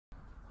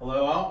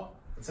Hello all.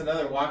 It's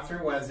another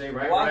Walkthrough Wednesday,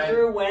 right, Ryan?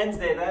 Walkthrough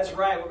Wednesday, that's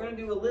right. We're going to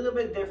do a little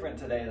bit different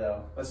today,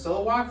 though. But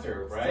still a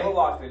walkthrough, right? Still a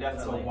walkthrough,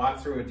 definitely. It's a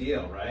walkthrough a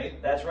deal,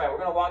 right? That's right. We're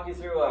going to walk you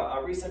through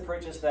a recent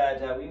purchase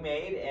that we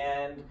made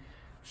and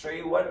show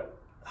you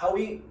how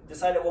we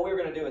decided what we were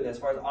going to do with this, as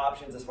far as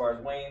options, as far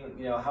as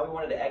Wayne, how we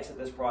wanted to exit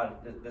this property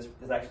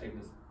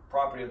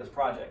of this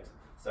project.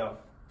 So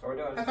that's what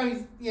we're doing. I thought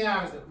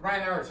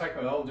Ryan and I were talking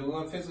about, do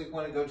we physically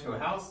want to go to a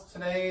house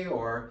today,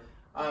 or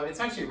it's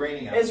actually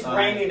raining outside. It's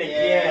raining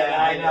again.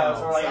 Yeah, I know.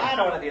 So we're like, I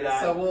don't want to do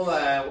that. So we'll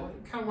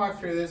kind of walk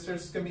through this.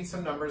 There's going to be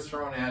some numbers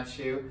thrown at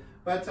you,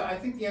 but I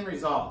think the end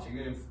result,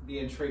 you're going to be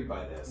intrigued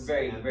by this.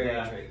 Very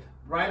intrigued.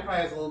 Ryan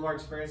probably has a little more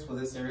experience with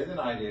this area than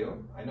I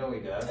do. I know he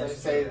does. I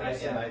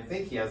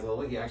think he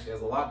actually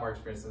has a lot more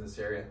experience in this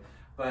area.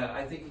 But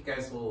I think you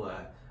guys will.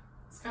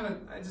 It's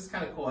just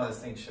kind of cool how this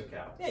thing shook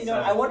out.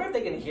 Yeah, I wonder if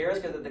they can hear us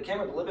because the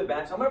camera's a little bit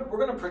back. So we're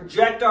going to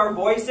project our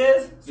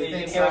voices so you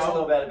can hear us a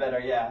little bit better.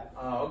 Yeah.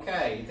 Oh,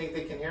 okay. You think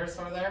they can hear us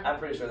over there? I'm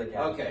pretty sure they can.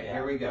 Okay, yeah.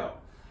 Here we go.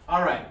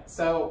 All right.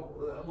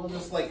 So we'll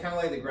just kind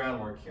of lay the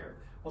groundwork here.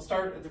 We'll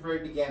start at the very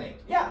beginning.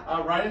 Yeah.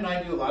 Ryan and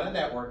I do a lot of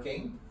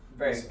networking.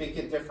 We speak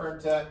at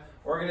different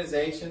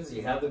organizations.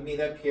 You have the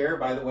meetup here.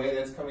 By the way,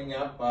 that's coming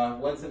up.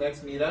 When's the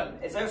next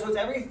meetup? It's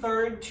every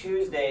third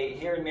Tuesday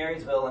here in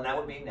Marysville, and that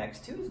would be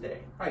next Tuesday.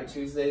 Right,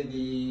 Tuesday. Do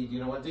you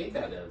know what date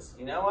that is?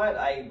 You know what?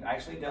 I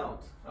actually don't.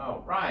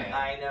 Oh, Ryan.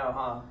 I know,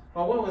 huh?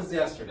 Well, what was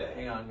yesterday?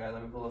 Hang on, guys.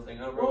 Let me pull the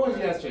thing over. What was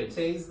yesterday?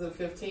 Today's the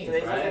 15th,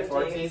 Today's right? the 15th,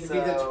 14th would be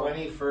the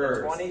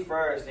 21st. The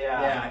 21st,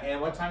 yeah. Yeah,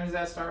 and what time does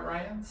that start,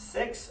 Ryan?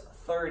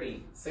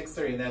 6:30.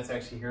 6:30, and that's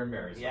actually here in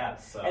Marysville. Yeah.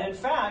 So. And in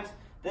fact,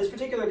 this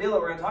particular deal that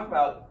we're going to talk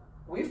about,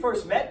 we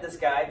first met this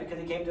guy because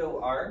he came to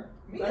our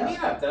meetup.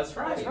 Meetup, that's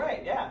right. That's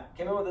right, yeah.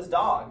 Came in with his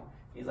dog.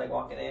 He's like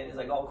walking in. He's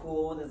like all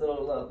cool with his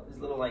little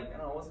like, I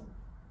don't know, it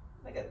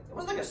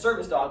wasn't like a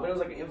service dog, but it was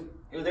like he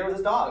was there with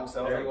his dog.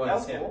 So there he was. That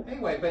was cool.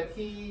 Anyway, but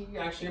he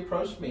actually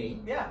approached me.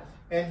 Yeah.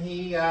 And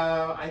he,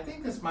 I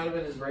think this might have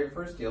been his very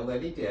first deal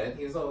that he did.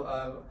 He was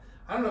I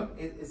don't know,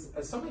 is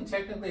somebody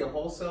technically a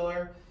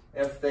wholesaler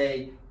if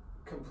they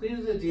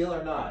completed the deal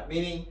or not?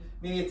 Meaning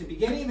at the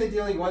beginning of the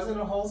deal he wasn't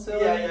a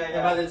wholesaler, and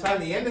by the time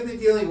the end of the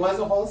deal he was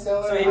a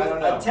wholesaler. So he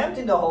was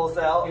attempting to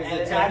wholesale,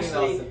 and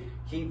actually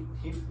he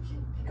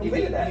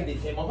completed that. He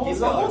became a wholesaler.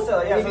 He's a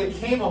wholesaler, yeah. He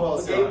became a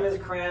wholesaler. We gave him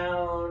his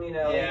crown, we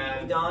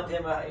donned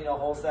him a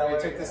wholesaler.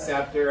 We took the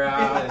scepter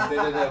out,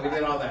 and we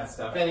did all that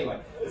stuff.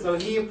 Anyway, so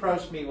he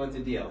approached me with the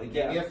deal. He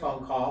gave me a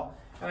phone call,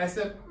 and I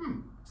said,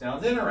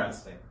 sounds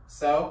interesting.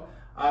 So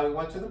we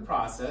went through the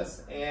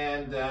process,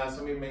 and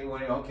somebody maybe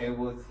went, okay,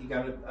 well, he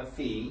got a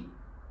fee.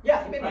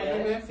 Yeah, he made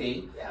a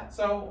fee. Yeah.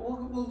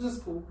 So we'll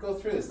just go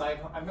through this. I'm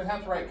going to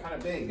have to write kind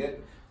of big.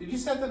 Did you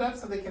set that up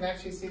so they can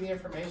actually see the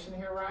information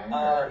here, Ryan?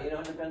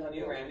 It depends on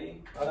you,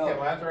 Randy. Okay,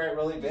 we'll have to write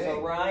really big.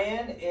 So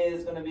Ryan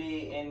is going to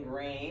be in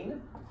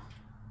green.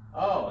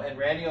 Oh, and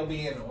Randy will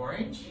be in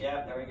orange?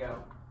 Yeah, there we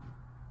go.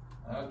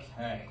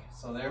 Okay,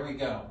 so there we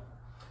go.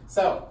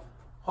 So,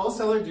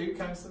 wholesaler dude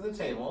comes to the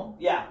table.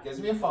 Yeah. Gives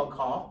me a phone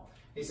call.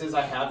 He says,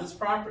 I have this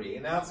property.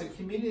 And now it's a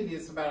community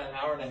that's about an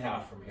hour and a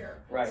half from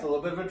here. Right. It's a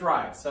little bit of a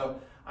drive. So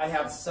I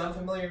have some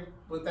familiar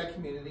with that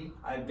community.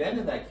 I've been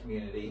in that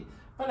community,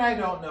 but I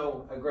don't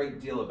know a great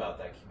deal about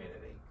that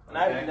community. And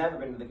I've never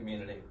been to the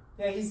community.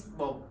 Yeah,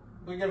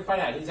 we're going to find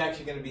out. He's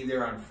actually going to be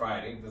there on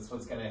Friday. That's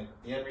what's going to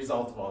be the end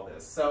result of all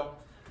this. So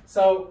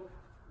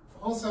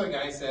wholesaler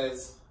guy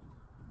says,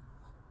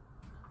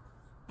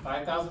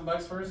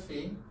 $5,000 for his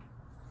fee.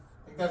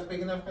 Think that's big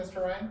enough,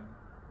 Mr. Ryan?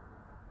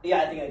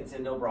 Yeah, I think it's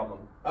no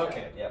problem.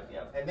 Okay.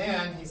 Yep. And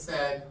then he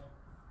said,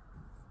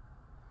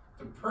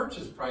 the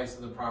purchase price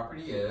of the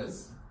property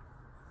is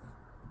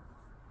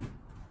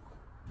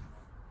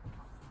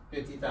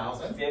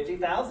 $50,000.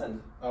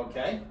 $50,000.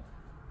 Okay.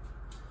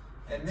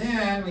 And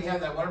then we have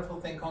that wonderful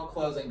thing called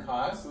closing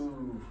costs.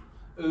 Ooh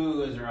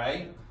is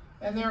right.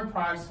 And they're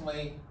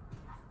approximately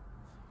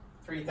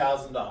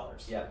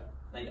 $3,000. Yep.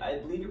 I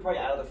believe you're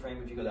probably out of the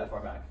frame if you go that far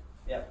back.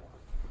 Yep.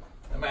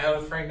 Am I out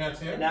of the frame now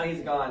too? And now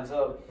he's gone,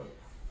 so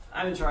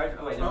I'm in charge.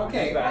 Oh wait, no.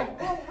 Okay.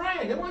 Well,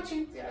 Ryan, I want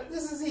you.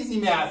 This is easy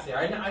math here.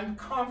 I'm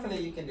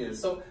confident you can do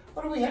this. So,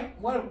 what do we have?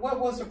 What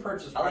was the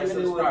purchase price of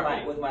this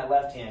property? With my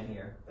left hand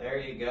here. There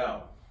you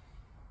go.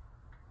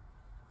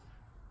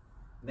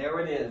 There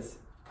it is.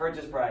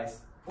 Purchase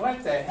price.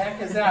 What the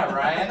heck is that,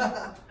 Ryan?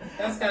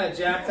 That's kind of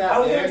jacked up. I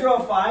was going to draw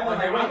a 5.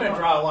 Okay, I'm going to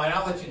draw a line.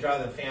 I'll let you draw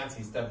the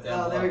fancy stuff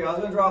down. Oh, there we go. I was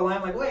going to draw a line.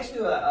 I'm like, well, I should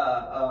do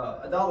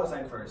a dollar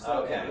sign first.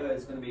 So okay.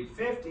 It's going to be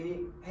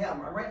 50. Hey,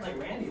 I'm writing like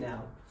Randy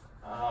now.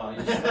 Oh,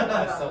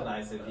 that's so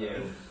nice of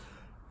you.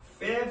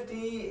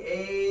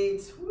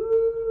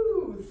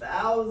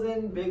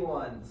 58,000 big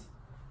ones.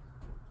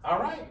 All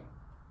right.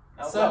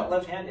 So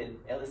left-handed.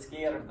 El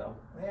izquierdo.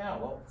 Yeah,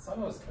 well,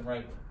 some of us can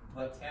write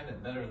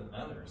left-handed better than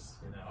others,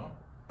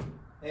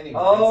 Anyway.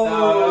 Oh,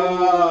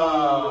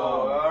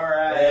 all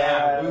right.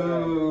 Yeah,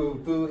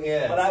 boo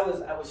hits. But I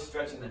was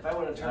stretching. If I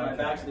would have turned my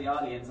back to the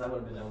audience, I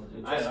would have been able to do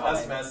it. I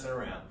was messing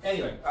around.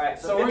 Anyway. All right,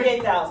 so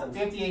 58,000.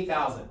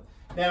 58,000.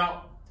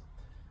 Now,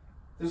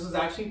 This was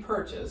actually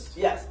purchased.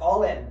 Yes,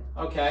 all in.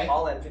 Okay.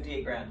 All in,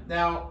 58 grand.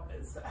 Now,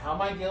 how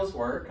my deals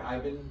work,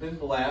 I've been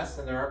blessed,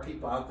 and there are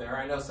people out there.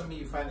 I know some of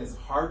you find this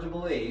hard to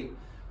believe,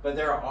 but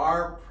there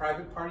are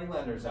private party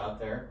lenders out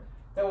there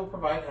that will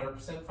provide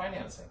 100%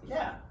 financing.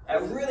 Yeah,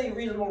 at really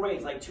reasonable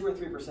rates, like 2 or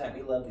 3%.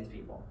 We love these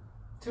people.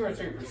 2 or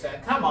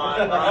 3%. Come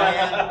on,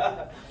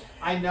 Ryan.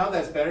 I know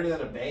that's better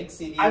than a bank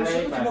CD I'm rate.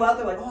 sure there's people out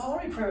there like, oh, I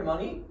want to be private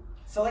money.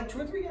 So like 2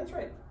 or 3, that's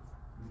right.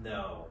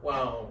 No.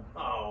 Well,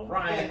 oh,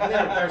 Ryan.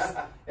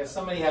 If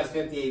somebody has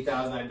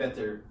 58,000, I bet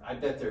they're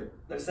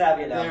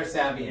savvy enough. They're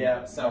savvy Yeah.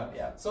 enough. So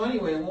Yeah. So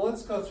anyway, well,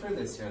 let's go through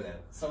this here then.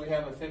 So we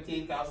have a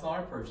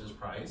 $58,000 purchase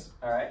price.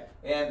 All right.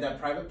 And that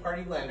private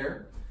party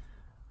lender,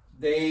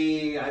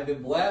 I've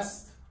been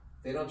blessed.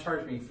 They don't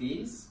charge me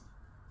fees.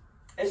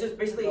 It's just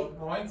basically, No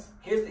points.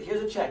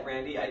 here's a check,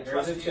 Randy. I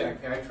trust you. Here's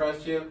a check. I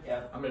trust you.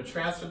 Yeah. I'm going to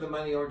transfer the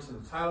money over to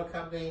the title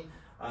company.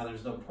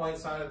 There's no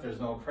points on it. There's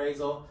no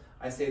appraisal.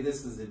 I say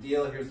this is the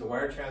deal. Here's the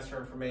wire transfer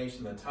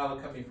information. The title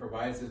company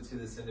provides it to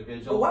this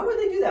individual. But why would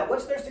they do that?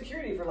 What's their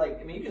security for like?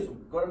 I mean, you just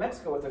go to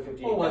Mexico with their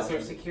 58. Well, what's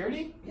their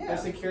security? Yeah. Their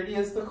security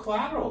is the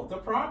collateral, the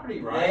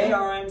property, right? They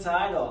are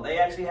entitled. They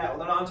actually have. Well,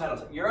 they're not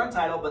entitled. You're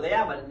entitled, but they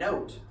have a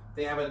note.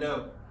 They have a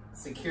note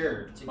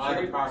secured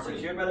by the property.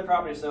 Secured by the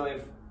property. So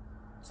if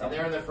and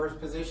they're in their first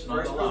position on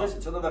the first loan.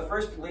 position, so they're the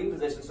first lead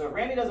position. So if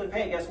Randy doesn't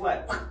pay, guess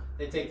what?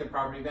 They take the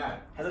property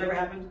back. Has it ever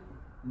happened?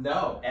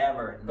 No.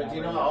 Ever. But do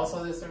you know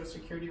also this their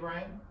security,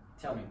 Ryan?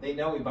 Tell me. They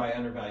know we buy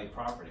undervalued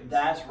properties.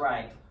 That's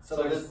right. So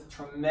there's this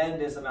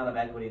tremendous amount of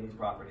equity in these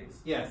properties.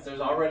 Yes, there's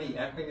already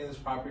equity in this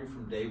property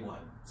from day one.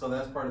 So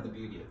that's part of the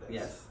beauty of this.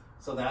 Yes.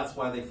 So that's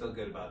why they feel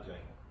good about doing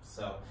it.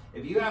 So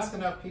if you ask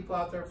enough people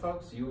out there,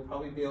 folks, you will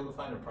probably be able to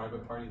find a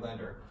private party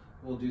lender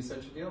who will do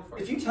such a deal for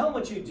you. If you tell them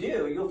what you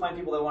do, you'll find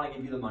people that want to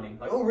give you the money.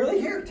 Like, oh, really?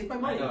 Here, take my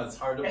money. I know, it's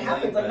hard to It believe.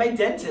 happens. Like, my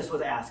dentist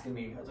was asking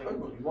me. I was like,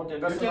 oh, you want to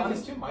Your invest in money?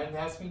 dentist too. Mine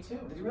asked me too.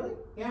 Did you really?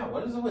 Yeah,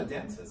 what is it with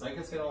dentists? I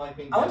guess they don't like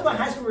being I went to my high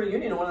dentists. school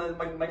reunion, and one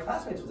of my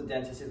classmates was a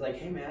dentist. He's like,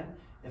 hey, man,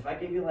 if I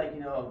give you, like,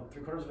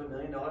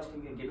 $750,000,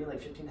 can you give me,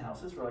 like, 15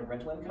 houses for, like,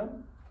 rental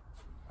income?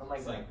 I'm like,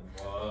 It's like,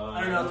 what?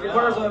 I don't know,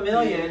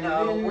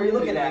 $750,000, where are you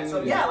looking at?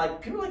 So, yeah, like,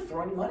 people are, like,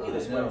 throwing money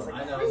this way. It's,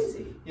 like,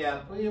 crazy.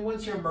 Yeah, well,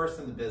 once you're immersed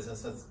in the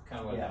business, that's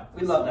kind of what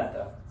happens. We love that,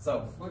 though.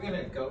 So we're going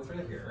to go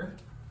through here.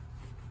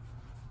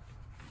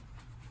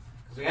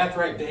 Because we have to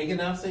write big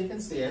enough so you can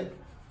see it.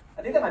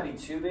 I think that might be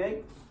too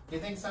big. You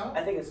think so?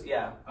 I think it's,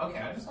 yeah. Okay,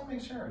 I just want to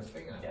make sure it's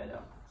big enough. Yeah, I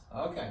know.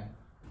 Okay.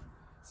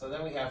 So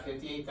then we have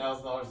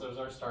 $58,000. There's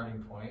our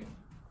starting point.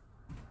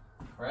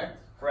 Correct?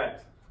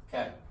 Correct.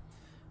 Okay.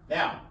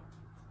 Now,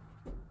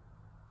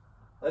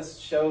 let's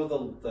show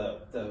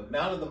the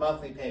amount of the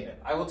monthly payment.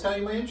 I will tell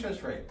you my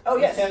interest rate. Oh,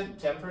 yes. 10%.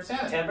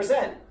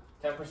 10%.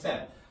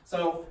 10%.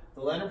 So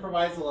the lender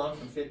provides a loan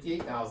for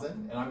 $58,000,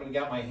 and I'm going to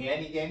get my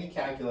handy dandy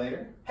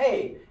calculator.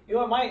 Hey, you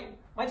know what?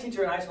 My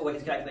teacher in high school, when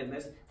he's calculating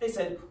this, they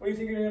said, what do you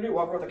think you're going to do?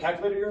 Walk around with a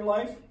calculator your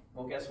life?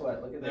 Well, guess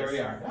what? Look at this. There we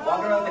are.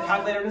 Walking around with a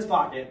calculator in his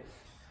pocket.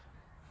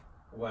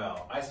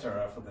 Well, I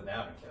started off with an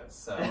abacus,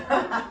 so.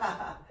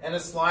 And a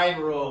slide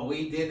rule.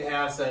 We did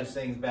have such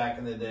things back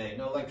in the day.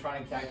 No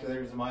electronic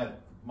calculators in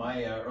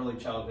my early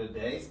childhood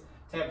days.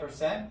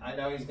 10%. I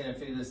know he's going to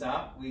figure this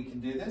out. We can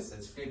do this.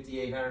 It's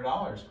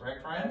 $5,800,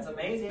 correct, Ryan? That's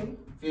amazing.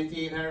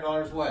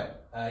 $5,800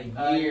 what? A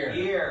year. A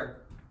year.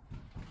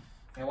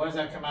 And what does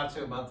that come out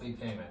to a monthly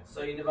payment?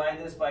 So you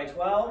divide this by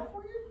 12.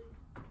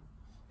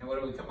 And what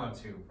do we come up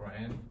to,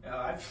 Brian?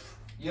 Uh,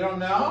 You don't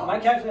know? My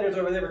calculator's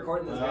over there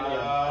recording this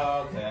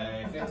video.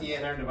 Okay,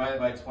 5,800 divided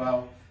by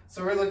 12.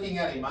 So we're looking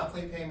at a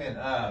monthly payment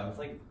of It's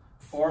like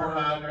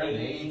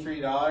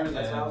 $483.34.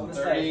 That's what I was gonna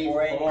say,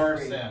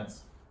 $483.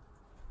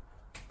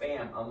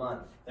 Bam, a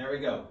month. There we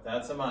go.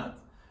 That's a month.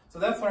 So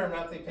that's what our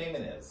monthly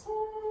payment is.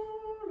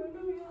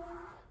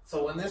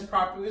 So when this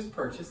property was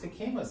purchased, it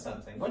came with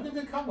something. What did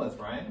it come with,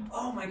 Ryan?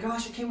 Oh my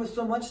gosh, it came with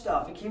so much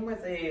stuff. It came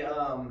with a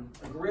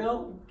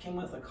grill, came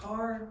with a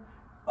car.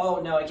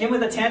 Oh no, it came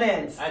with a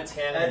tenant. A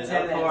tenant,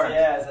 of of course.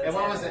 Yes, and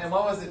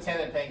what was the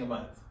tenant paying a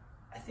month?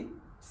 I think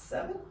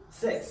 6.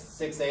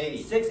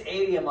 $680.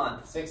 $680 a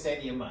month.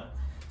 $680 a month.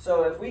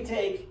 So if we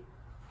take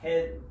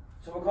so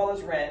we'll call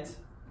this rent.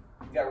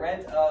 We got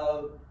rent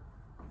of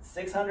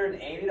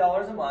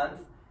 $680 a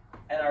month,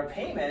 and our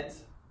payment,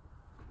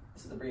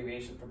 this is the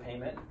abbreviation for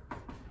payment,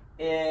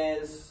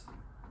 is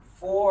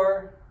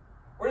we're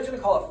just going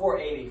to call it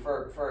 $480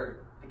 for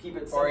to keep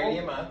it simple.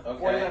 $480 a month,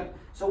 okay.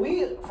 So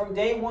we, from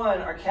day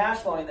one, are cash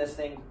flowing this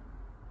thing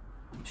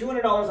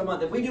 $200 a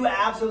month. If we do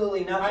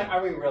absolutely nothing.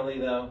 Are we really,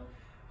 though?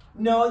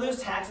 No, there's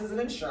taxes and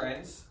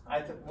insurance.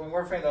 When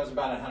we're afraid those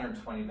about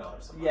 $120 a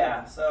month.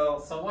 Yeah, so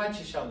why don't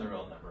you show them the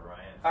real number,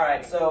 Ryan? All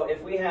right, so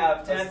if we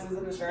have taxes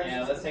and insurance,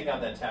 yeah, let's take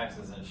out that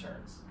taxes and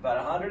insurance.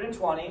 about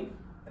 $120.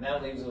 And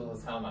that leaves us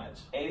with how much?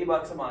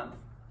 $80 a month.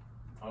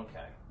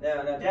 Okay.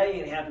 No, Daddy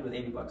ain't happy with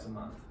 $80 a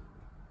month.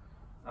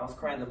 I was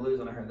crying the blues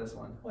when I heard this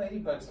one. Well,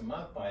 $80 a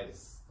month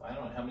buys, I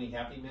don't know, how many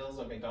Happy Meals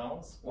at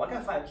McDonald's? Well, I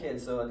got 5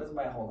 kids, so it doesn't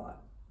buy a whole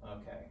lot.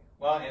 Okay.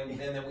 Well, and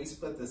then we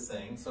split this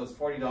thing, so it's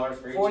 $40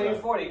 for each. 40 and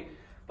 40.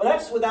 But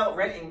that's without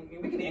renting.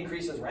 We can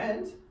increase his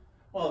rent.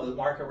 Well, the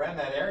market rent in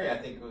that area, I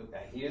think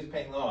he was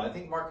paying low. I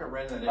think market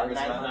rent in that area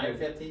is about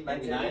 950,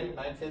 maybe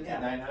 950,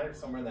 900,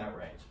 somewhere in that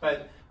range.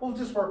 But we'll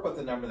just work with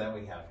the number that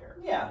we have here.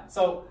 Yeah.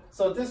 So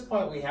at this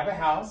point, we have a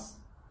house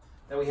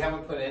that we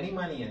haven't put any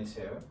money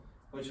into,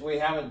 which we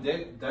haven't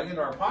dug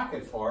into our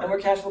pocket for. And we're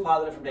cash flow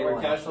positive from day one.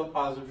 We're cash flow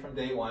positive from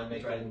day one,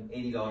 making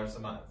 $80 a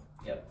month.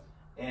 Yep.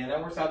 And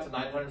that works out to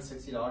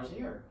 $960 a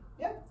year.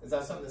 Yep. Is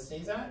that something to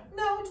sneeze at?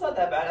 No, it's not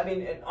that bad. I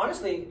mean,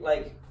 honestly,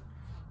 like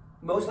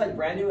most like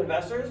brand new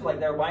investors, like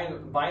they're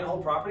buying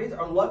whole properties,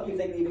 are lucky if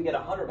they can even get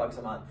 $100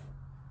 a month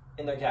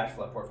in their cash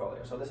flow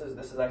portfolio. So this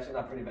is actually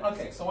not pretty bad.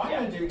 Okay, so what I'm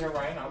going to do here,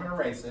 Ryan, I'm going to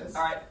erase this.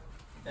 All right.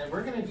 And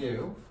we're going to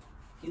do.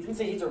 He didn't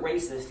say he's a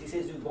racist. He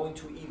says he's going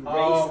to erase.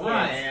 Oh,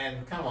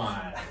 Ryan, come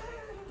on.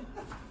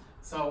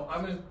 So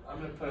I'm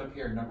gonna put up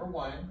here number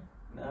one.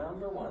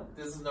 Number one.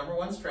 This is number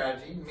one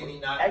strategy,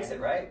 meaning not exit,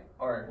 right?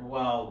 Or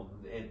well,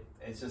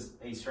 it's just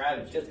a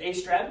strategy. Just a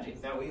strategy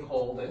that we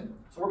hold it.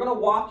 So we're gonna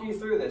walk you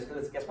through this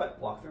because guess what?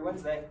 Walkthrough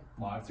Wednesday.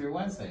 Walkthrough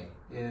Wednesday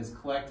is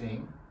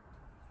collecting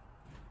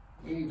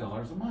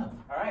 $80 a month.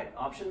 All right,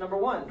 option number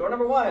one. Door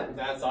number one.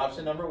 That's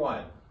option number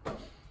one.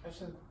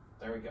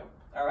 There we go.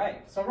 All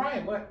right. So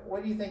Ryan,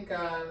 what do you think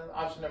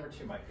option number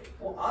two might be?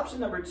 Well, option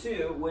number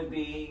two would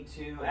be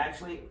to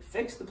actually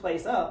fix the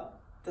place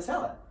up to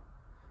sell it.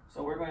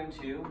 So we're going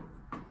to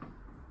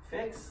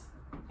fix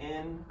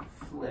and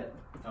flip.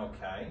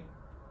 Okay.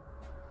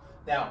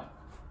 Now,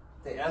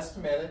 the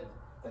estimated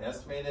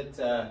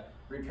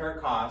repair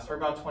costs are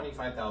about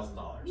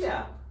 $25,000.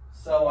 Yeah.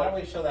 So why don't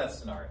we show that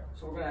scenario?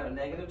 So we're going to have a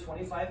negative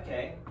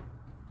 25K.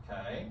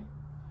 Okay.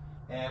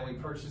 And we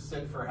purchased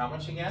it for how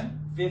much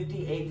again?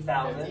 $58,000.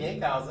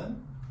 $58,000.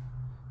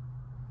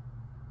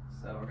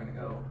 So we're going to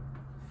go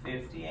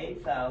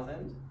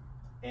 $58,000.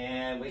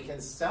 And we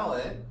can sell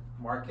it,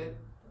 market,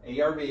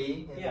 ARV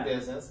in the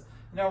business.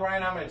 You know,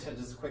 Ryan, I'm going to tell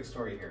just a quick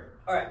story here.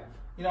 All right.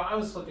 You know, I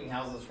was flipping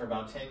houses for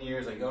about 10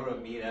 years. I go to a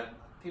meetup.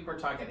 People are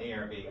talking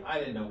ARV. I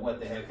didn't know what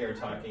the heck they were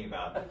talking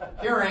about.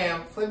 Here I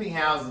am flipping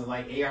houses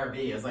like ARV.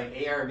 It's like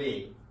ARV.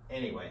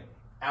 Anyway,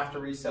 after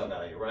resale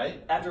value,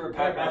 right? After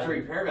repair value. After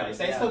repair value.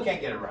 So I still can't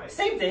get it right.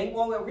 Same thing.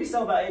 Well,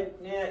 resale value,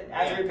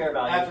 after repair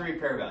value. After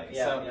repair value.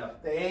 Yeah, so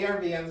the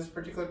ARV on this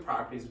particular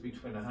property is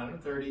between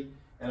 $130,000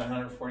 and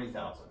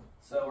 $140,000.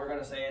 So we're going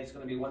to say it's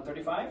going to be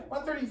 135?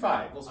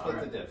 135. We'll split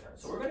the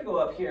difference. So we're going to go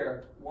up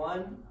here,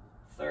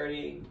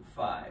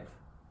 135.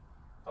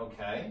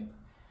 Okay.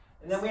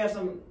 And then we have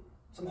some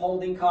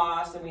holding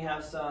costs, and we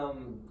have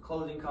some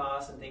closing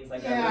costs and things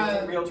like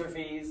that. Realtor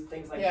fees,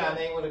 things like that. Yeah, and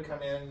they would have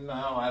come in.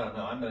 No, I don't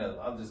know.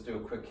 I'll just do a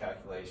quick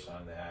calculation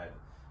on that.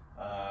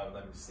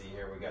 Let me see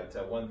here. We got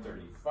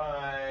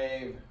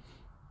 135.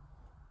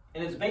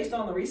 And it's based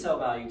on the resale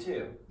value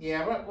too.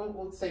 Yeah,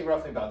 we'll say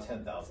roughly about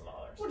 $10,000.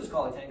 We'll just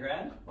call it 10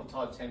 grand. We'll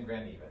call it 10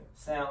 grand even.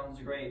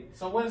 Sounds great.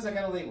 So what is it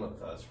going to leave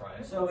with us,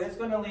 Ryan? So it's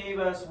going to leave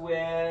us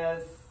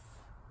with,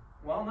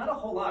 well, not a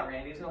whole lot,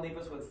 Randy. It's going to leave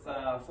us with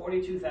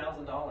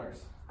 $42,000.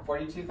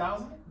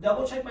 $42,000?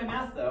 Double check my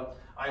math though.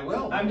 I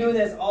will. I'm doing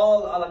this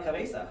all a la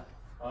cabeza.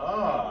 Oh.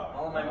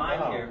 All in my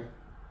mind here.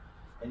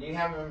 And you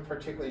haven't been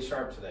particularly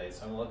sharp today,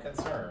 so I'm a little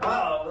concerned.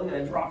 Oh, look at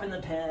it, dropping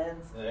the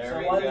pens. There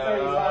we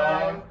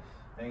 135. go.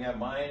 I got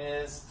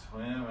minus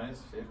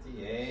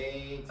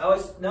 58. Oh,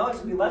 it's going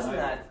to be less than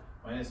that.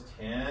 Minus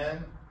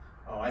 10.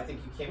 Oh, I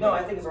think you came. No,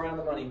 I think it's around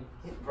the money.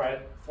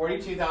 Right,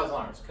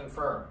 $42,000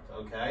 confirmed.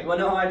 Okay. You want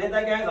to know how I did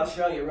that, guys? I'll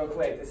show you real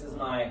quick. This is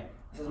my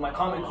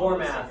Common Core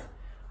math.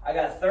 I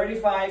got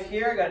 35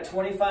 here. I got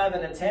 25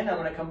 and a 10. I'm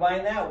going to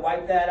combine that,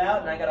 wipe that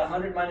out, and I got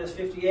 100 minus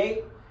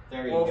 58.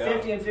 There you go.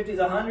 50 and 50 is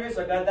 100,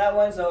 so I got that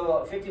one.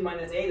 So 50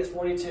 minus 8 is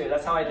 42.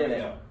 That's how I did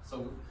it.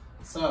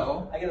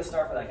 So I get a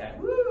star for that guy.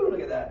 Woo! Look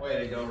at that. Way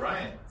to go,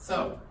 Ryan.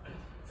 So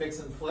fix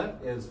and flip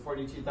is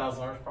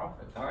 $42,000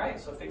 profit. All right.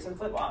 So fix and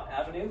flip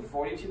avenue,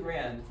 42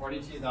 grand.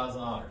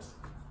 $42,000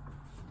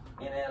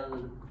 in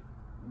el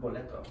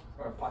boleto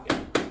or pocket.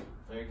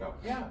 There you go.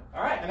 Yeah.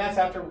 All right. And that's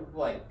after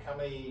like how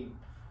many?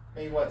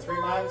 Maybe what, 3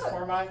 months,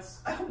 4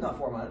 months? I hope not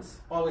 4 months.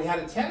 Well, we had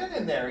a tenant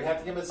in there. We have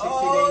to give him a 60-day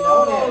notice.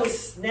 Oh,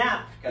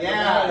 snap.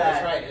 Yeah,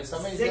 that's right. If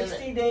somebody's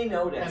 60-day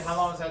notice. And how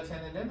long is that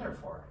tenant in there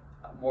for?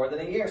 More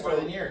than a year. More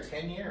than a year,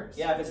 10 years.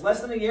 Yeah, if it's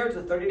less than a year, it's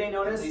a 30-day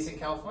notice. At least in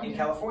California. In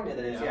California,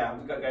 that is, yeah.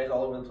 We've got guys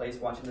all over the place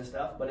watching this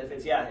stuff. But if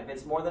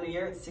it's more than a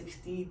year, it's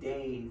 60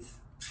 days.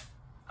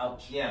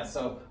 Ouch. Yeah,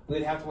 so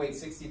we'd have to wait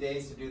 60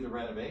 days to do the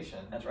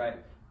renovation. That's right.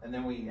 And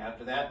then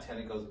after that,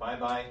 tenant goes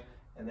bye-bye.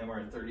 And then we're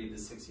at 30 to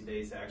 60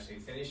 days to actually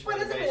finish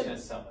renovation and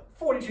sell it.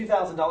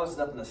 $42,000 is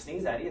nothing to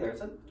sneeze at either.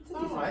 It's a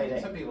decent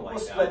payday. Some people like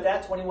we'll that. split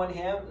that, 21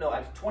 him. No,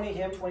 20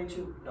 him,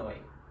 22. No, wait.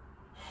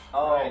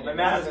 Oh, right, my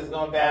math is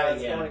going bad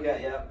again. Going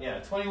good, yeah. Yeah,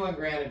 21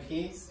 grand a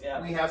piece. Yeah.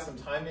 We have some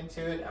time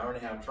into it, hour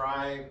and a half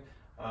drive,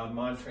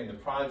 monitoring the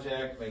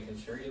project, making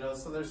sure,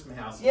 so there's some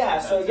hassles.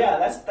 Yeah,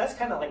 that's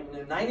kind of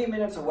like 90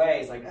 minutes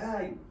away. It's like,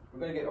 are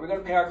we gonna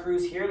pay our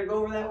crews here to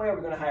go over that way? Or are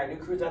we gonna hire new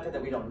crews out there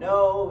that we don't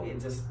know?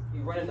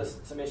 You run into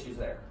some issues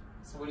there.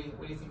 So what do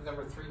you think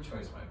number 3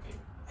 choice might be?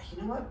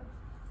 You know what?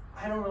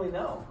 I don't really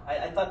know.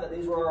 I thought that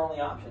these were our only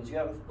options.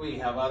 We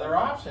have other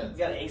options.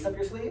 You got an ace up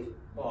your sleeve?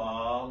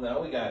 Well,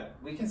 no,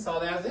 we can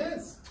sell it as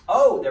is.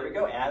 Oh, there we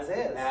go, as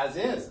is. As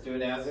is, do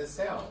an as is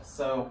sale.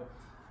 So,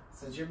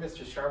 since you're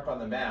Mr. Sharp on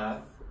the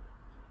math,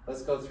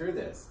 let's go through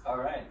this. All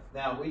right.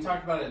 Now, we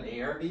talked about an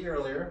ARV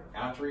earlier,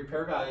 after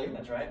repair value.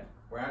 That's right.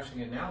 We're actually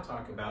going to now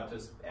talk about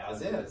just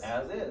as is.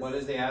 As is. What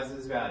is the as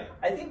is value?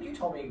 I think you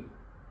told me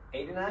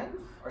 89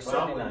 or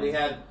 79. Well, we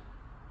had,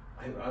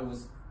 I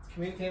was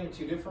communicating with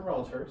two different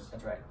realtors.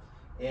 That's right.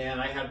 And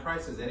I had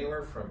prices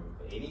anywhere from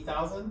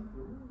 80,000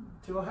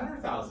 to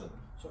 100,000.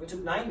 So we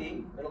took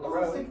 90, middle of the Well,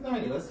 let's road. take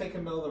 90. Let's take a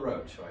middle of the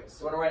road choice.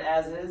 You want to write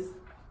as is?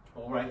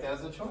 We'll write that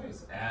as a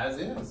choice. As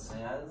is.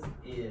 As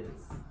is.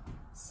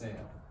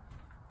 Sale.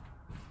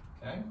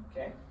 Okay?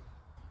 Okay.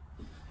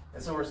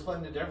 And so we're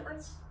splitting the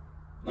difference?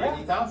 Yeah.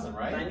 90,000,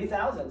 right?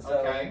 90,000. So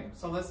Okay.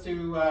 So let's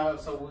do,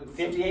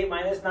 58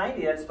 minus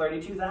 90, that's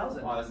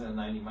 32,000. Well, isn't it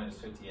 90 minus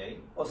 58?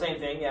 Well, same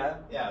thing, yeah.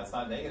 Yeah, it's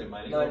not negative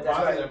money. No, It's that's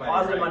positive right. money,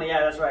 Positive right? money, yeah,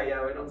 that's right.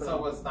 Yeah, we don't So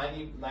what's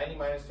 90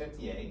 minus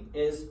 58?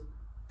 is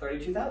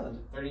 32,000.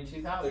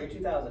 32,000.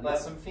 32,000.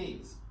 Less some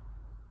fees.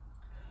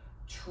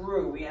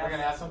 True. We We're have.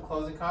 going to have some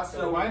closing costs.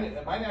 So So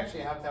it might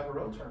actually have to have a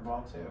realtor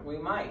involved too. We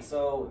might.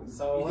 So you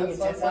think let's, it's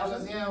let's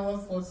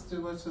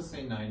 10,000? let's just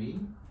say 90.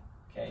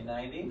 Okay,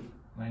 90,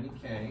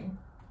 90K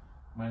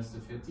minus the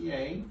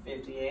 58.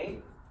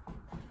 58.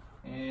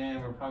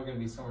 And we're probably going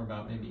to be somewhere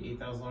about maybe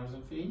 $8,000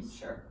 in fees.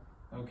 Sure.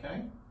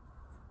 Okay.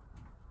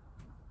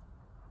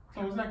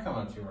 So what does that come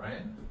up to,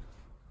 Ryan?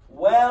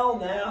 Well,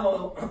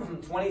 now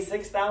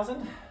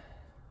 26,000.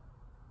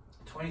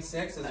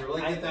 26? Does it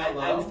really get that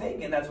low? I'm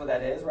thinking that's what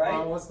that is, right?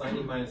 Well, what's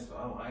 90 minus,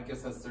 I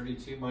guess that's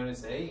 32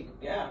 minus 8.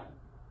 Yeah.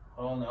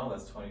 Oh no,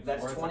 that's 24.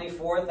 That's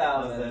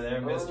 24,000.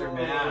 There, Mr.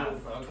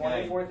 Math. Okay.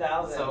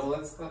 24,000. So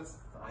let's,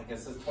 I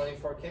guess it's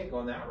 24K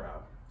going that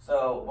route.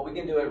 So, but we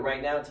can do it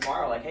right now,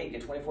 tomorrow. Like, hey,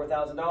 get $24,000.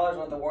 Don't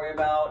have to worry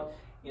about,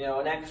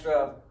 an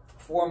extra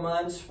 4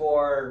 months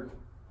for,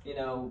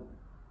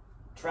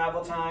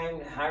 travel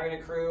time, hiring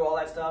a crew, all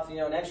that stuff.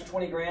 An extra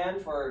 20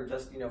 grand for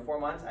just 4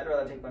 months. I'd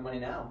rather take my money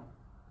now.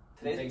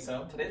 You think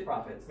so? Today's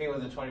profits. Me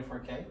with the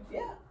 24K?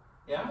 Yeah.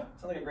 Yeah?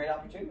 Sounds like a great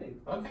opportunity.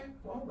 Okay.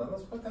 Well, then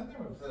let's put that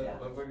there. Yeah.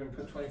 We're going to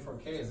put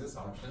 24K as this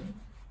option.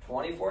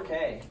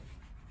 24K.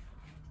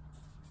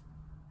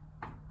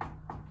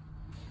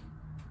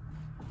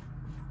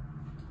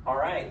 All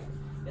right.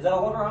 Is that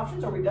all of our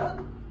options? Are we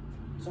done?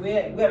 So we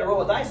had to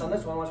roll a dice on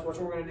this one. What's what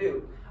we're going to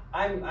do?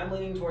 I'm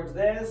leaning towards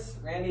this.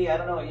 Randy, I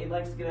don't know. He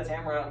likes to get his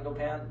hammer out and go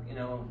hang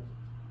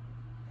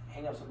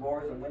up some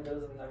boards and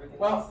windows and everything.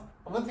 Well,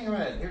 one thing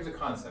here's a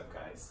concept,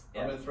 guys.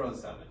 Yeah. I'm going to throw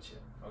this out at you.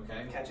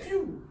 Okay? Catch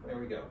it. There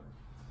we go.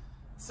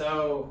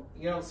 So,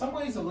 some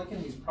ways of looking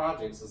at these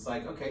projects, it's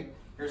like, okay,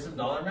 here's some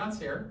dollar amounts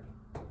here.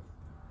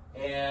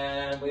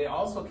 And we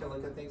also can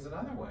look at things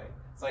another way.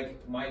 It's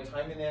like my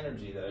time and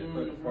energy that I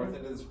put forth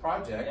into this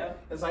project. Yeah.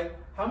 It's like,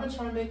 how much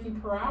am I making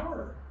per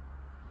hour?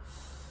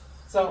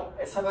 So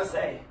It's tough to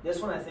say. This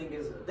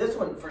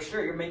one for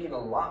sure. You're making a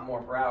lot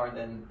more per hour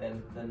than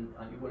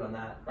you would on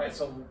that. right,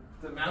 so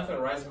the amount that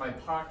arrives in my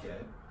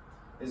pocket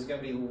is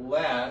going to be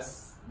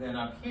less than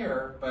up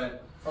here,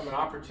 but from an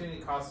opportunity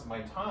cost of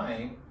my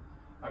time,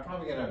 I'm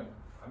going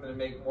to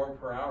make more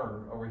per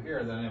hour over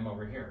here than I am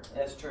over here.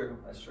 That's true.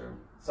 That's true.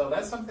 So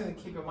that's something to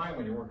keep in mind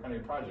when you're working on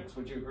your projects.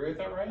 Would you agree with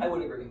that, Ryan? I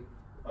would agree.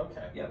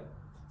 Okay. Yep.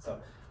 So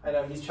I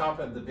know he's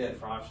chomping at the bit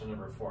for option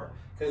number 4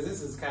 because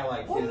this is kind of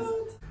like his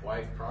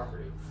wife's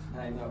property.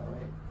 I know,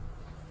 right?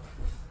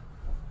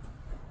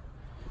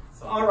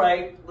 So, All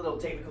right, little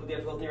technical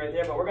difficulty right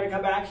there, but we're going to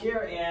come back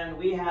here and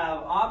we have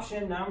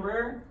option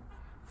number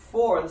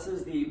 4. This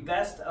is the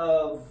best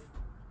of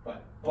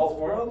what? both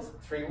worlds.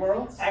 3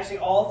 worlds? Actually,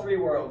 all 3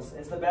 worlds.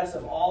 It's the best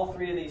of all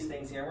 3 of these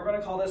things here. We're going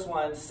to call this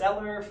one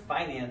seller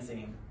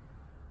financing.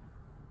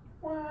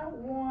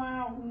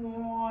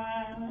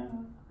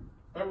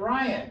 But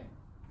Ryan,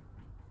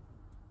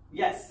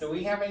 Yes. do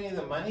we have any of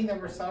the money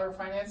that we're seller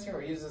financing, or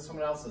are we using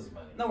someone else's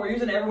money? No, we're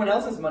using everyone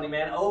else's money,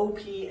 man.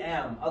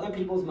 OPM, other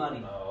people's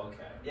money. Oh, okay.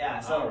 Yeah,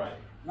 so all right.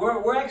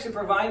 we're actually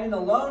providing the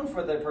loan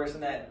for the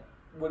person that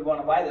would want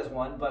to buy this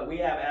one, but we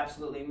have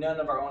absolutely none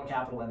of our own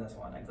capital in this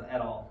one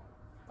at all.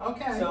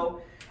 Okay.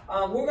 So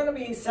we're going to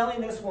be selling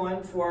this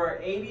one for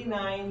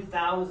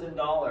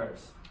 $89,000.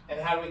 and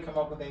how do we come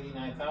up with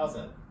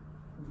 89,000?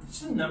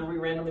 Just a number we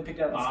randomly picked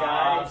out of the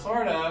sky.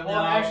 Sort of. Well,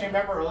 No. I actually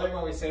remember earlier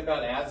when we said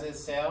about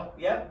as-is sale.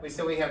 Yep. We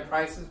said we have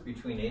prices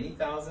between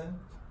 80,000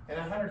 and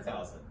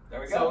 100,000. There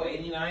we So go.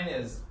 89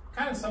 is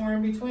kind of somewhere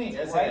in between,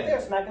 isn't Right it?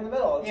 there, smack in the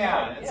middle. That's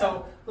Yeah, right. and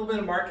so a little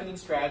bit of marketing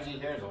strategy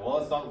here is, well,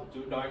 let's not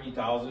do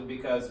 90,000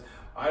 because,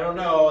 I don't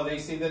know, they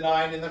see the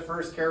 9 in the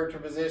first character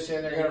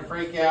position, they're going to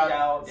freak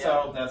out.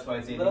 So that's why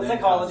it's 89,000. Little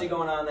psychology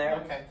going on there.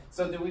 Okay,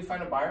 so did we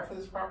find a buyer for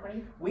this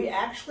property? We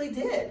actually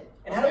did.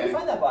 And how did we Okay.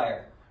 find that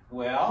buyer?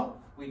 Well,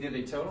 we did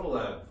a total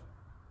of,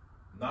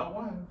 not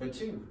 1, but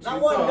 2. Not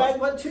 2 one, posts. guys,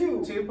 but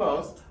 2. 2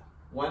 posts.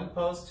 1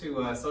 post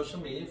to social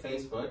media,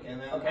 Facebook,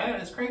 and then, Okay. I don't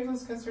know, is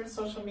Craigslist considered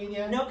social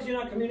media? No, because you're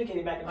not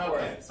communicating back and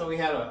forth. Okay, so we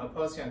had a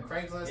posting on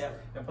Craigslist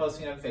Yep. and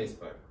posting on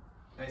Facebook.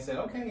 I said,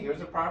 okay,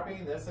 here's a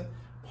property, this and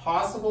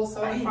possible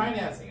seller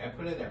financing. I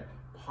put in there,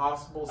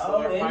 possible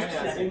seller financing.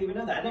 I didn't even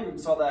know that. I never even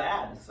saw the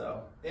ad.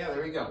 So yeah,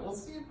 there we go. Well,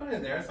 see, you put it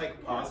in there. It's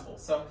like possible.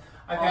 So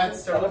I've had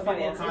several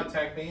people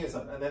contact me,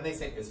 and then they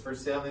say it's for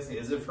sale. And they say,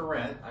 is it for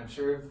rent? I'm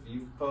sure if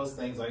you post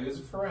things like, is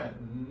it for rent?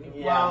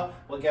 Yeah.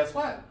 Well, guess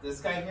what?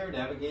 This guy here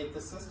navigated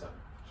the system.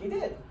 He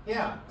did.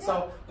 Yeah.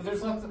 So, but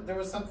there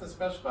was something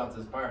special about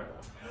this buyer,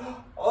 though.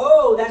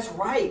 Oh, that's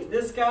right.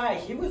 This guy,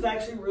 he was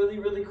actually really,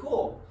 really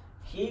cool.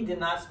 He did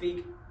not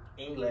speak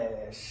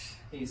English.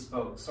 He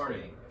spoke sort of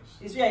English.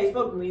 He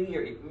spoke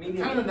medium.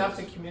 Kind of enough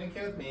to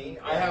communicate with me.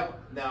 Yeah. I have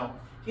now.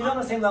 He's on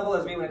the same level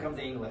as me when it comes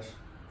to English.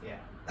 Yeah.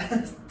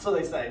 So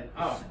they say.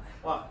 Oh,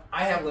 well,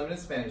 I have limited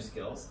Spanish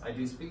skills. I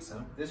do speak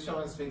some. This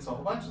gentleman speaks a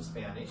whole bunch of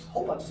Spanish.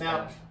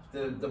 Now,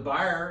 the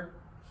buyer,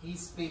 he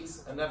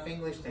speaks enough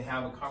English to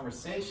have a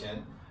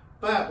conversation,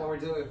 but when we're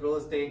dealing with real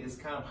estate, it's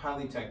kind of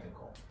highly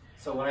technical.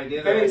 So what I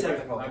did,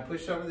 I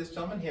pushed over this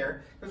gentleman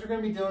here, because we're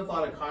going to be dealing with a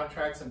lot of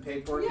contracts and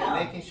paperwork and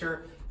making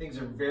sure things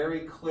are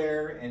very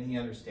clear and he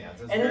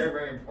understands. It's very,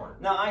 very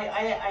important. Now,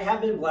 I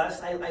have been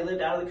blessed. I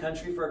lived out of the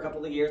country for a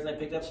couple of years and I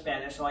picked up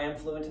Spanish, so I am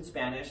fluent in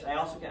Spanish. I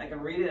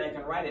can read it and I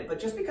can write it. But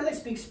just because I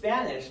speak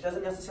Spanish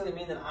doesn't necessarily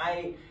mean that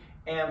I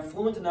am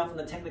fluent enough in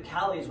the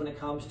technicalities when it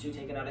comes to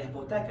taking out a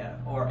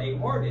hipoteca or a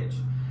mortgage.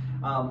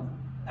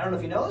 I don't know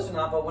if you know this or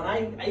not, but when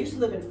I used to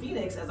live in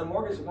Phoenix as a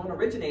mortgage loan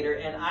originator,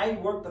 and I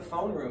worked the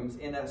phone rooms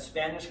in a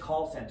Spanish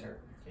call center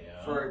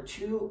for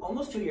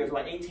almost 2 years,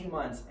 about 18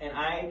 months. And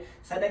I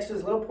sat next to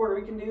this little Puerto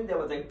Rican dude that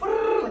was like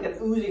an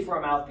Uzi for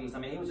a mouthpiece. I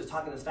mean, he was just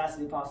talking as fast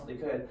as he possibly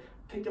could.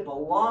 Picked up a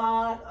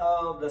lot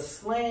of the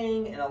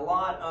slang and a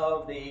lot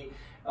of the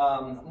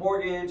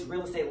mortgage,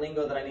 real estate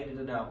lingo that I needed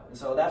to know. And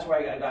so that's where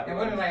I got. And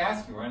what did I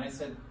ask you, Ryan? I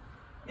said,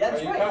 yeah,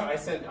 that's right. I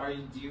said, are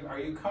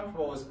you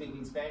comfortable with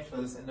speaking Spanish for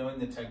this and knowing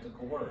the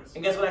technical words?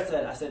 And guess what I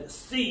said? I said,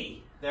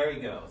 sí. There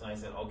he goes. And I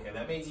said, okay,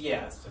 that means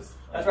yes.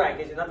 That's right.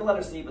 It's not the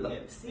letter C, but the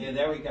letter C. Yeah,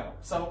 there we go.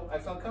 So I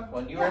felt comfortable.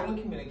 And you were able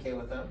to communicate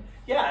with him?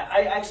 Yeah,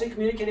 I actually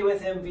communicated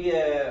with him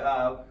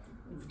via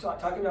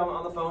talking to him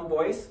on the phone,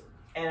 voice,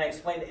 and I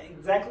explained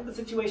exactly what the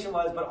situation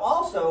was, but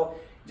also,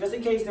 just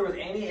in case there was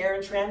any error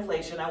in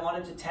translation, I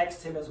wanted to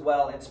text him as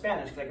well in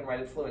Spanish because I can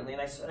write it fluently.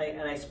 And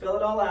I spill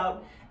it all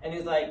out, and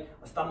he's like,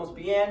 "Estamos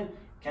bien,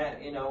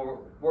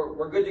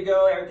 we're good to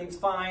go, everything's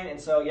fine."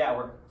 And so yeah,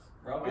 we're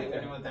all good there. What are you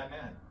doing with that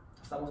man?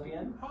 Estamos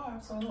bien. Oh,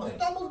 absolutely.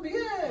 Estamos bien.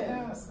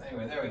 Yes.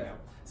 Anyway, there we go.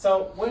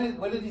 So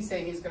what did he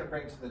say he's going to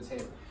bring to the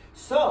table?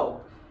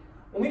 So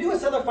when we do a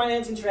seller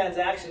financing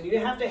transaction, you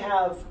have to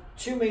have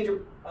two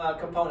major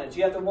components.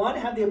 You have to, one,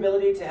 have the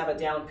ability to have a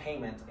down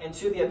payment, and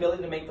two, the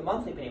ability to make the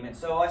monthly payment.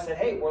 So I said,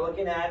 hey, we're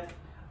looking at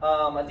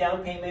a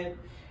down payment.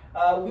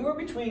 We were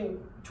between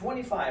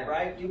 25,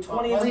 right? Do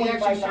 20 and 25,000. He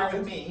actually shared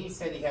with me. He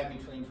said he had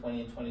between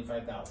 20 and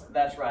 25,000.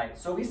 That's right.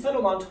 So we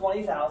settled on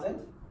 20,000.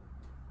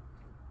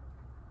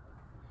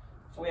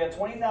 So we have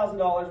 $20,000.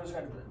 We're just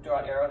going to draw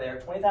an arrow there.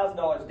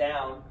 $20,000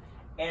 down,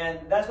 and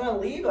that's going to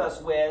leave us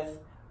with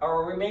a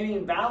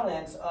remaining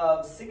balance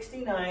of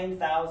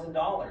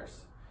 $69,000.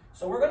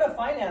 So we're going to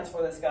finance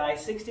for this guy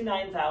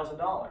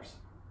 $69,000.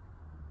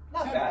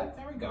 Not bad.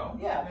 There we go.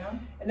 Yeah.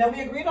 And now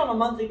we agreed on a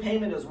monthly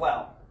payment as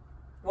well.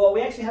 Well,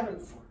 we actually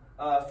haven't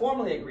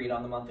formally agreed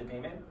on the monthly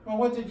payment. Well,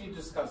 what did you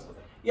discuss with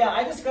him? Yeah,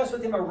 I discussed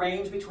with him a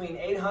range between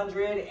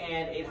 $800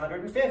 and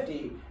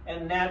 $850,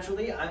 and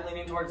naturally, I'm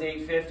leaning towards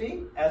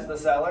 $850 as the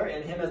seller,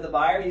 and him as the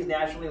buyer, he's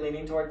naturally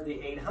leaning towards the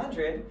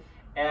 $800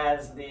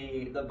 as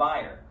the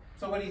buyer.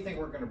 So what do you think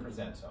we're going to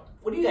present to him?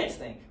 What do you guys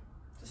think?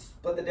 Just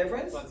split the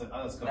difference? Let's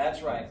go.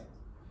 That's right.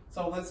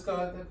 So let's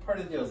go. Part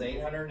of the deal is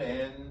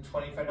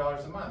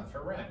 $825 a month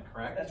for rent,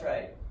 correct? That's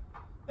right.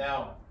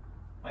 Now,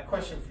 my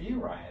question for you,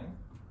 Ryan,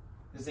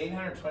 is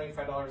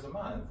 $825 a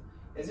month.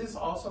 Is this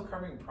also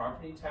covering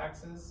property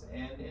taxes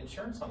and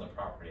insurance on the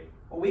property?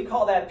 Well, we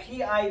call that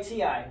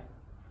PITI,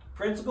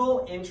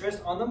 principal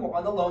interest on the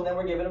loan that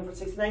we're giving them for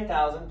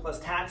 $69,000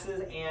 plus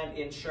taxes and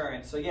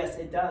insurance. So yes,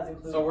 it does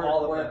include all of those.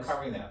 So we're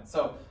covering that.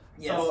 So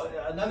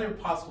another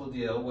possible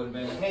deal would have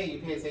been, hey, you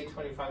pay us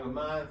 $825 a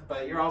month,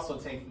 but you're also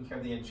taking care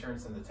of the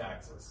insurance and the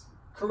taxes.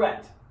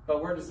 Correct.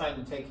 But we're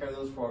deciding to take care of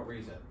those for what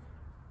reason?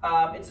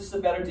 It's just a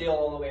better deal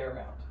all the way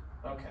around.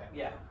 Okay.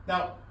 Yeah.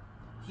 Now,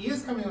 he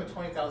is coming with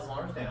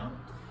 $20,000 down,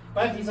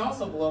 but he's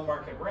also below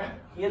market rent.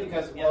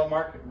 Because below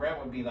market rent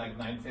would be like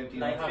 $950,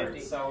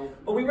 $900. So,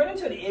 but we run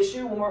into an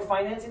issue when we're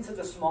financing such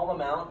a small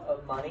amount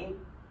of money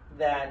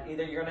that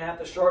either you're going to have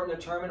to shorten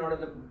the term in order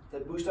to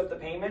boost up the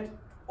payment,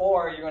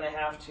 or you're going to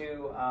have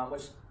to,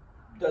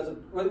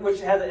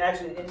 which has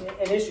actually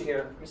an issue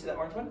here. Let me see that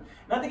orange one.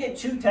 Not to get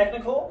too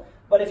technical,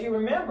 but if you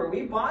remember,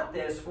 we bought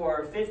this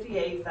for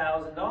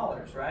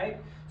 $58,000, right?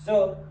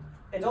 So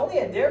it's only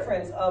a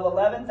difference of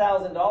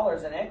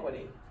 $11,000 in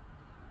equity.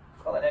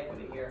 Call it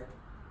equity here.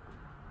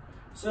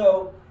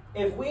 So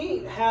if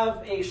we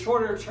have a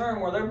shorter term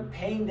where they're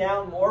paying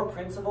down more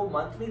principal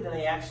monthly than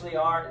they actually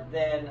are,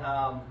 then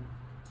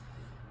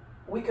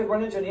we could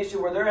run into an issue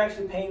where they're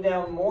actually paying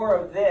down more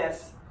of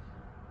this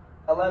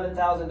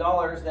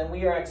 $11,000 than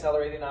we are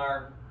accelerating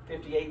our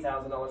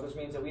 $58,000, which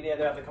means that we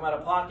either have to come out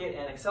of pocket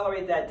and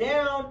accelerate that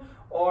down,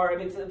 or if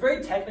it's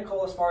very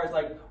technical as far as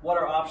like what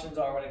our options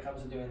are when it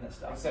comes to doing this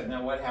stuff. Except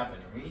now what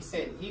happened? He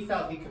said he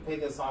felt he could pay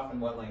this off in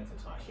what length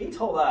of time? He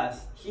told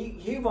us,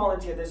 he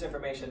volunteered this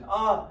information.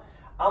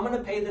 I'm going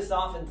to pay this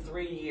off in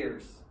 3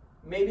 years.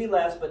 Maybe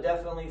less, but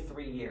definitely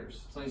 3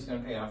 years. So he's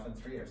going to pay off in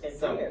 3 years. In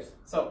 3 years.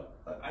 So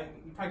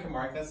you probably can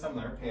mark that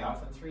somewhere, pay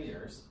off in 3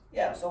 years.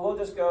 Yeah, so we'll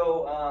just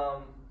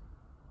go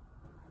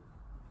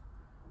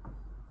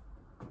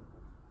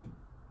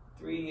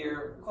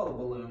 3-year, we'll call it a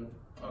balloon.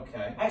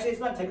 Okay. Actually, it's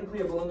not technically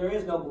a balloon. There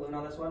is no balloon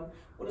on this one.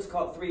 We'll just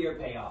call it 3-year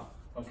payoff.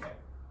 Okay.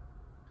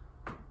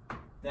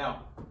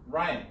 Now,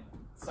 Ryan,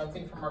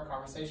 something from our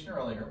conversation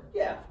earlier.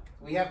 Yeah.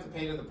 We have to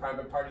pay to the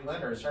private party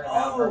lender a certain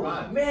amount per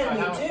month. Oh, man,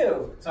 we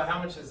do. So how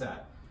much is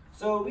that?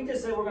 So we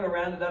just said we're going to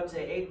round it up to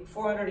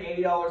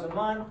 $480 a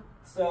month.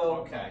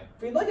 So okay.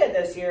 If we look at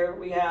this here,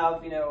 we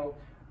have,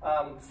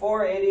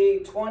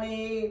 480,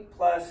 20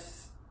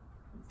 plus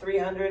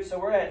 300. So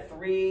we're at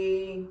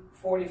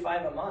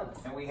 $345 a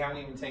month. And we haven't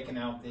even taken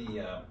out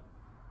the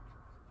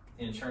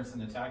insurance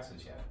and the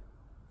taxes yet.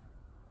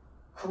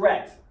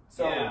 Correct.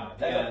 So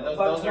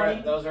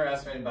those are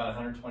estimated about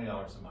 $120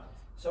 a month.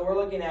 So we're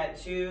looking at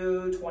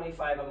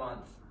 $225 a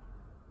month.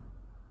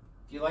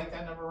 Do you like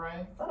that number,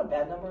 Ryan? It's not a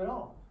bad number at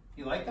all.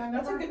 You like that number?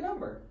 That's a good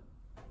number.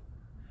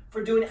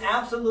 For doing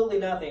absolutely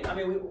nothing. I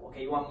mean,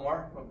 okay, you want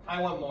more?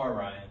 I want more,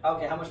 Ryan.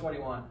 Okay, how much more do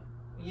you want?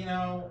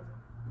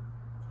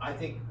 I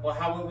think, well,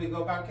 how would we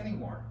go about getting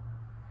more?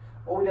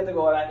 Well, we'd have to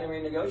go back and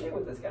renegotiate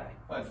with this guy.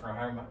 What, for a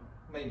higher amount?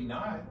 Maybe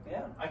not.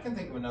 Yeah. I can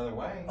think of another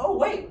way. Oh,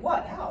 wait,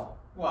 what? How?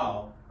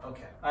 Well,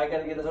 okay. I got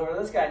to get this over to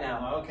this guy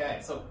now. Okay,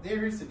 so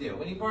here's the deal.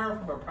 When you borrow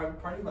from a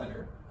private party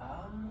lender,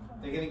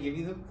 they're going to give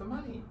you the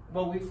money.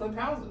 Well, we flip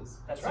houses.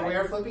 That's right. So we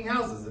are flipping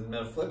houses. And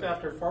the flip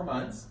after 4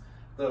 months,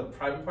 the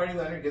private party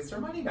lender gets their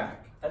money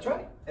back. That's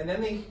right. And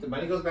then the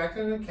money goes back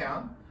to an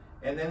account,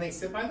 and then they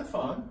sit by the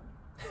phone.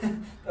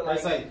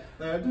 It's like,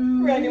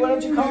 Randy, why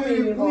don't you call me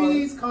anymore?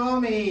 Please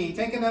call me.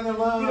 Take another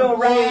loan. You don't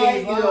write.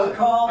 You don't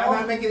call. I'm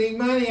not making any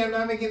money. I'm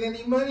not making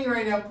any money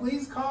right now.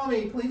 Please call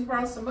me. Please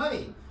borrow some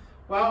money.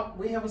 Well,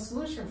 we have a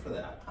solution for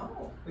that.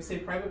 Oh. We say,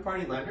 private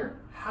party lender,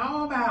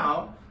 how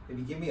about if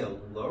you give me a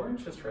lower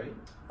interest rate?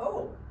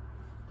 Oh.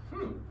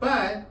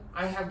 But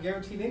I have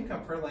guaranteed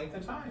income for a length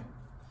of time.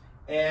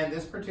 And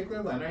this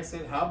particular lender, I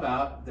said, how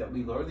about that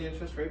we lower the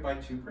interest rate by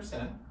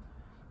 2%,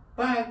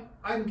 but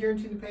I'm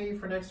guaranteed to pay you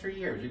for the next 3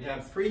 years. You can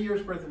have 3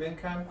 years worth of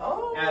income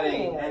at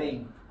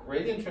a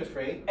great interest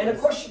rate. And of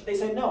course, they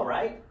said no,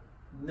 right?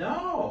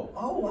 No.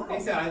 Oh, wow. They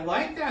said, I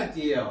like that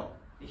deal.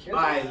 You hear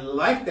I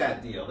like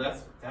that deal.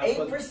 That's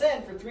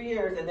 8% for 3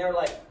 years, and they're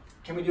like,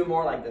 can we do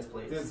more like this,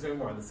 please? Let's do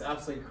more. That's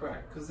absolutely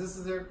correct. Because this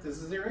is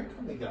their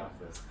income they get off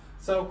this.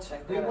 So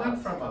we out.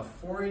 went from a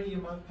 $480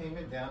 a month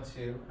payment down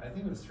to, I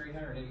think it was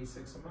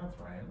 $386 a month,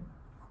 Ryan.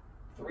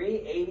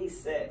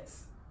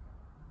 $386.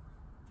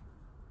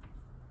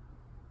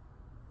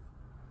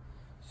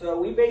 So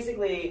we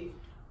basically,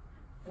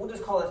 we'll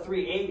just call it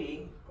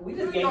 $380. We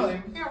just gained.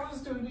 We'll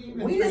just do it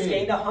even. We just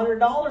gained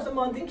 $100 a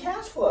month in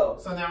cash flow.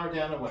 So now we're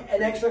down to what?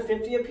 An extra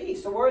 50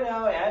 apiece. So we're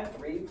now at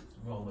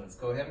Well, let's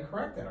go ahead and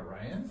correct that,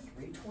 Ryan.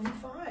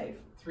 $325.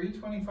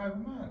 $325 a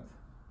month.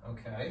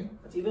 Okay.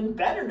 That's an even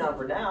better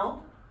number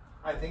now.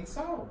 I think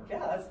so. Yeah.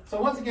 That's...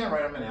 So once again,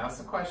 Ryan, I'm going to ask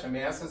the question. I'm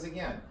going to ask this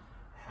again.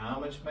 How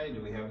much money do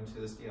we have into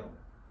this deal?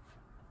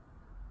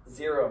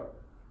 0.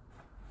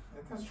 I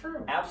think that's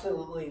true.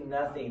 Absolutely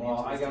nothing.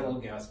 Well, I got a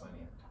little gas money.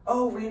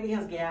 Oh, Randy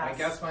has gas. I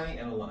gas money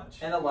and a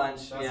lunch. And a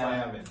lunch. That's what I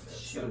have into it.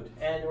 Shoot.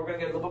 And we're going to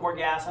get a little bit more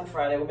gas on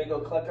Friday when we go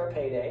collect our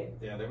payday.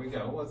 Yeah, there we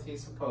go. What's he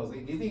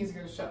supposedly? Do you think he's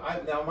going to show?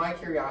 Now, my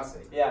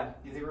curiosity. Yeah.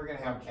 Do you think we're going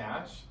to have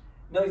cash?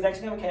 No, he's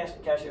actually going to have a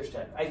cashier's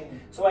check.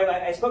 So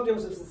I spoke to him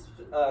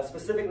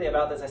specifically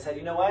about this. I said,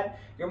 you know what?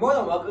 You're more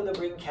than welcome to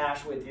bring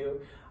cash with you.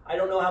 I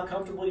don't know how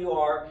comfortable you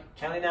are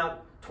counting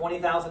out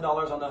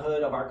 $20,000 on the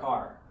hood of our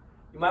car.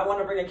 You might want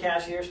to bring a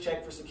cashier's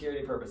check for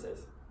security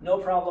purposes. No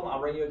problem.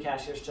 I'll bring you a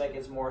cashier's check.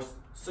 It's more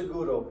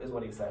seguro, is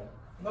what he said.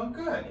 Oh,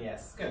 good.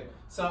 Yes. Good.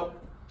 So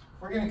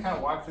we're going to kind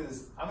of walk through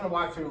this. I'm going to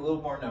walk through a little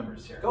more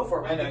numbers here. Go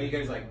for it. I know you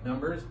guys like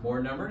numbers,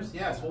 more numbers.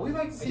 Yes. Well, we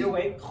like to see. Your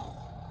weight.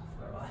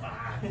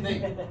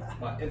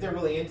 If they're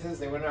really into this,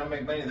 they wouldn't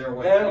make money. They're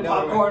away. They're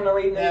popcorn or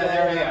eating. Yeah,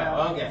 there we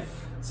go. Okay.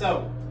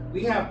 So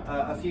we have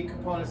a few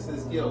components to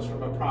this deal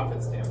from a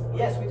profit standpoint.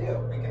 Yes, we do.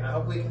 I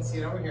hope we can see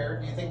it over here.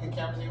 Do you think the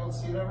camera's able to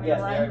see it over here?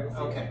 Yes, Ryan? Yes.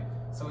 Okay.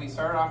 So we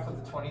started off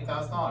with the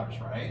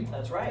 $20,000, right?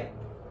 That's right.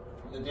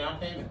 From the down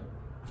payment,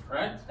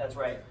 correct? That's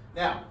right.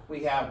 Now,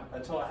 we have a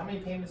total. How many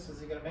payments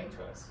is he going to make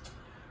to us?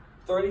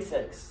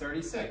 36.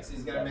 36.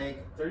 He's going to make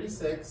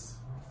 36.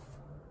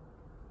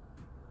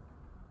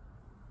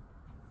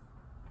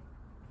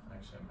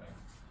 Actually, I'm going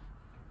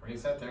to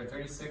raise that there.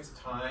 36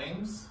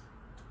 times.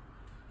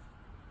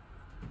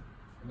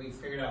 And we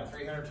figured out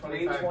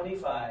 325.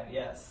 325,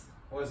 yes.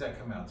 What does that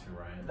come out to,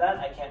 Ryan? That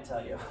I can't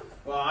tell you.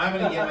 Well, I'm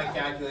going to get my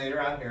calculator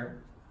out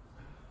here.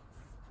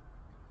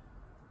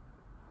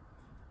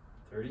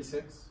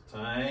 36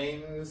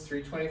 times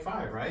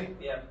 325, right?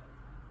 Yep.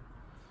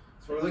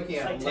 So we're looking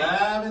at It's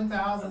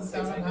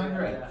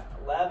 11,700. Yeah.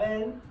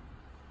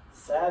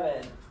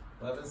 11,700.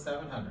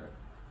 11,700.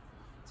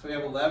 So we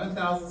have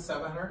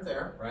 11,700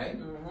 there, right?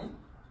 Mm-hmm.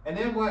 And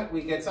then what?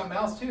 We get something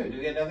else too. Do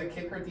we get another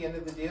kicker at the end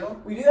of the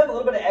deal? We do have a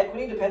little bit of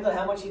equity, depends on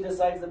how much he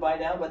decides to buy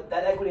down, but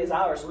that equity is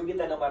ours, so we get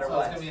that no matter So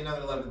what. it's going to be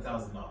another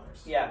 $11,000.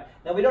 Yeah.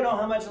 Now we don't know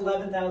how much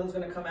 11,000 is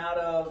going to come out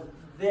of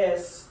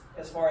this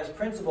as far as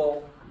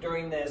principal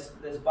during this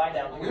buy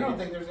down period. We don't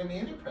think there's going to be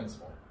any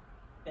principal.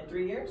 In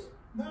 3 years?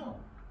 No.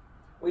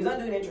 Well, he's not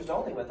doing interest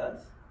only with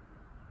us.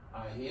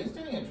 He is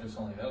doing interest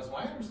only. That was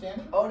my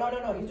understanding. Oh, no.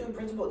 He's doing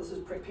principal. This is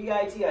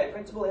PITI,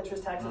 principal,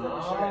 interest, taxes, and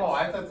insurance. Oh,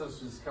 I thought this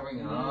was coming.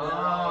 No,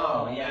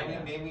 Oh, yeah,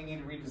 maybe we need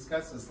to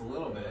rediscuss this a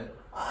little bit.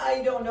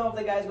 I don't know if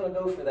the guy's going to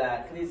go for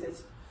that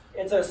because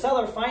it's a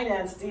seller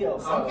finance deal.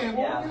 So, Okay, well,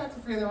 yeah. we're going to have to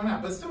figure that one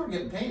out. But still, we're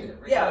getting paid it.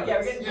 Yeah, we're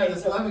getting paid.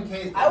 This So 11K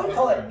is I would getting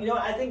call paid it, for you know,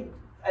 I think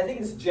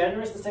it's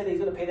generous to say that he's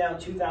going to pay down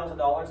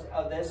 $2,000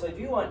 of this. So if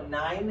you want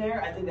 9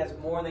 there, I think that's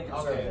more than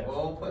conservative. Okay,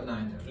 well, we'll put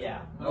 9 there.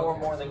 Yeah, Okay,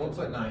 more than so we'll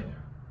put 9 conservative.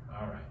 there.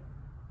 All right.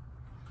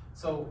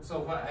 So if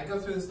I go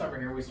through this number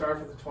here, we start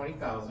with the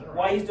 20,000. Right?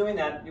 Why he's doing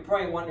that, you're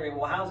probably wondering,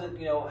 well, how's it,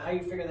 how you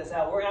figure this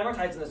out? We're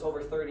amortizing this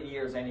over 30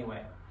 years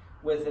anyway,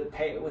 with the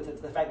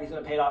fact that he's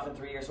going to pay it off in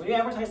 3 years. So when you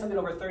amortize something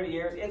over 30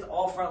 years, it's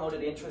all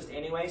front-loaded interest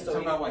anyway. So So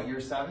talking about what, year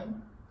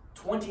 7?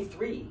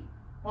 23.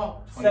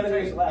 Well, 7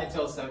 years left.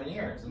 Until 7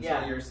 years. Until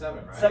Yeah. year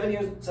 7, right? 7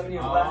 years left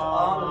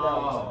on the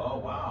note.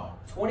 Oh, wow.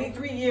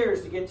 23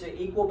 years to get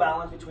to equal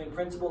balance between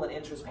principal and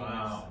interest payments.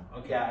 Wow.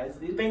 Okay. Yeah,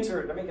 these banks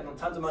they're making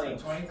tons of money.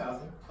 So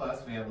 20,000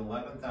 plus we have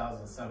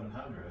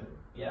 11,700.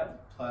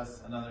 Yep.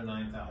 Plus another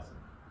 9,000.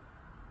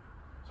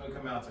 So we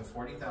come out to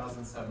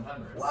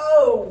 40,700.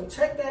 Whoa!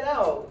 Check that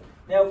out.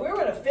 Now, if we were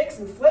going to fix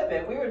and flip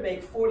it, we would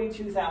make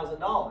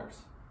 $42,000.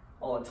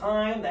 All the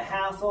time, the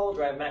hassle,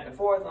 driving back and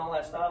forth, and all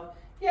that stuff.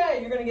 Yeah,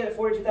 you're going to get a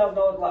 $42,000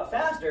 a lot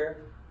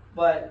faster.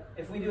 But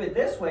if we do it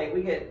this way,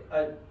 we get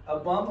a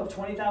bump of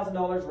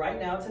 $20,000 right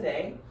now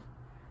today,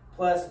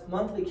 plus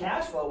monthly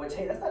cash flow, which,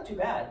 hey, that's not too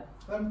bad.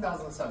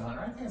 11,700.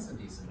 I think that's a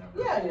decent number.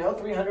 Yeah,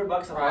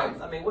 $300 a Right.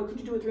 month. I mean, what could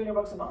you do with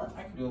 $300 a month?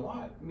 I can do a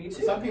lot. Me For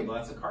too. some people,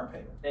 that's a car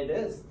payment. It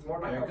is. It's more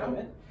than There my you go.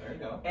 payment. There you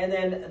go. And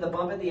then the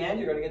bump at the end,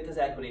 you're going to get this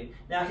equity.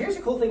 Now, here's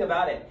the cool thing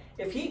about it.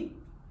 If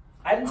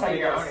I didn't tell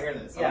you this. I want to hear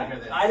this. Yeah,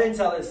 I didn't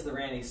tell this to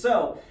Randy.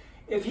 So,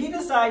 if he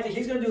decides that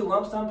he's going to do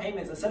lump sum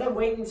payments, instead of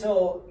waiting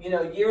until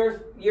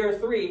year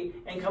 3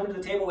 and coming to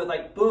the table with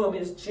boom,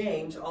 his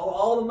change,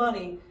 all the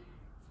money,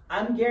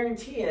 I'm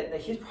guaranteeing it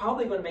that he's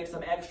probably going to make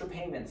some extra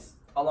payments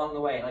along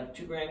the way, like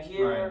 $2,000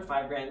 here,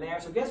 Right. $5,000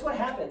 there. So guess what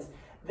happens?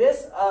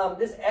 This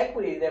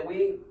equity that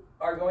we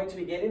are going to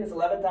be getting, this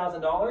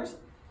 $11,000,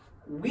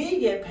 we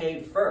get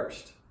paid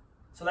first.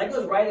 So that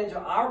goes right into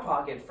our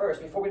pocket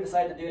first before we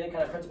decide to do any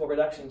kind of principal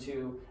reduction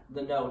to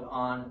the note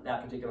on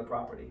that particular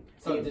property.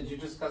 So did you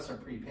discuss a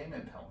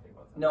prepayment penalty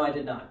with them? No, I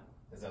did not.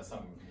 Is that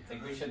something you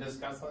think we should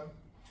discuss them?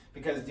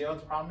 Because do you know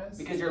what the problem is?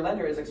 Because your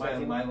lender is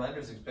expecting. my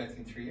lender's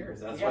expecting 3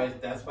 years. That's Yeah.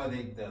 why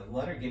the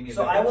lender gave me a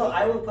So better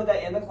I will deal. put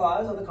that in the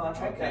clause of the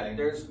contract. Okay. That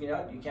there's you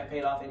can't pay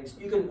it off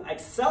you can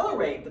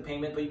accelerate the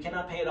payment, but you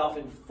cannot pay it off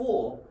in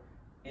full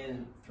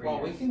in 3 Well,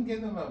 years. we can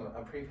give them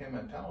a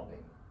prepayment penalty.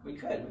 We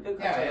could.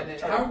 Yeah,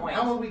 charge and a point.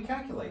 how would we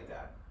calculate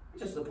that?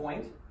 Just the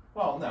point.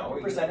 Well, no.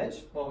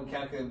 Percentage? Well, we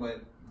calculate what.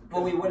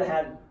 Well, we would have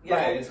had.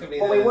 Right, it's going to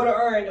be we would have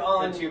earned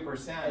on the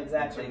 2%.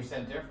 Exactly.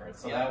 2% difference.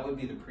 So Yeah. that would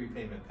be the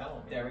prepayment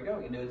penalty. There we go.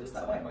 We can do it just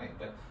that way. Anyway,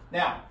 but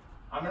now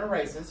I'm going to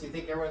erase this. You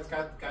think everyone's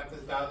got this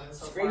dialed in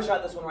so far?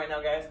 Screenshot this one right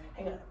now, guys.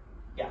 Hang on.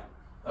 Yeah.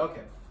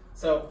 Okay.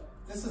 So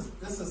this is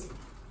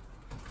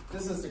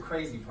the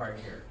crazy part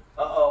here.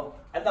 Uh-oh.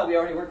 I thought we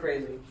already were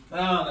crazy.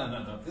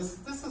 No. This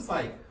is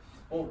like,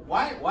 well,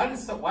 why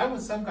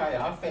would some guy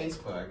on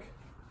Facebook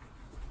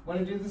want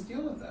to do this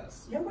deal with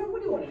us? Yeah, why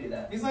would you want to do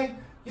that? He's like,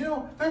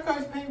 that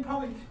guy's paying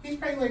he's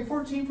paying like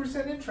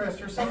 14%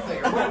 interest or something,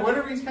 or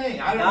whatever he's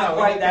paying. I don't know. Not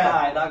quite that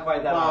high. Not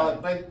quite that high.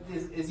 But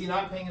is he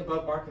not paying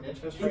above market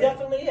interest rate? He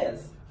definitely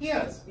is. He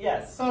is.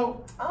 Yes.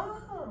 So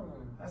Oh.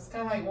 that's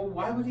kind of like, well,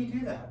 why would he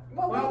do that?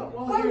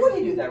 Why would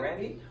he do that,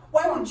 Randy?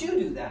 Why would you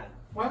do that?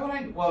 Why would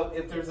I? Well,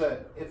 if there's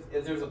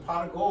a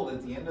pot of gold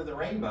at the end of the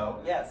rainbow,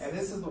 Yes. and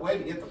this is the way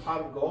to get the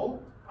pot of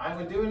gold, I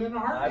would do it in a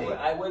heartbeat.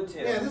 I would too.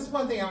 Yeah, this is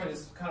one thing I would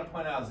just kind of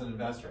point out as an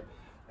investor.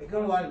 I go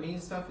to a lot of meeting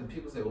stuff, and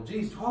people say, "Well,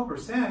 geez,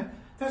 12%?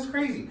 That's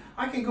crazy.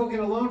 I can go get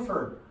a loan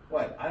for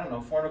what? I don't know,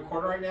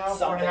 4.25% right now,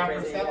 Something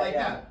 4.5% crazy, like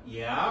yeah. that."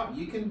 Yeah,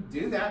 you can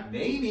do that.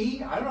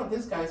 Maybe I don't know if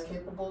this guy's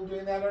capable of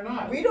doing that or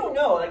not. We don't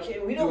know.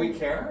 We don't. Do we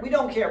care? We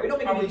don't care. We don't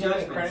make Are any we doing a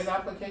judgments. credit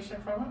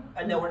application from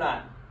him? No, we're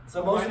not.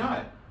 So Well, most. why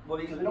not? Well,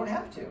 because we don't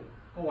have to.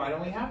 Well, why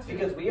don't we have to?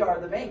 Because we are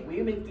the bank.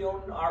 We make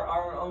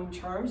our own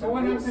terms. So and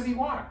what happens rules. if he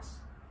walks?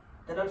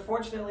 Then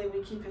unfortunately,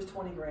 we keep his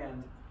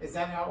 $20,000. Is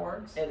that how it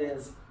works? It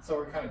is. So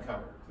we're kind of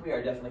covered. We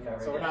are definitely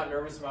covered. So we're yeah. not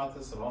nervous about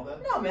this at all then?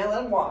 No, man,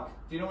 let him walk.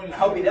 Do you know what he's I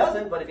hope he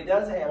doesn't, but if he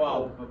does, hey, I'm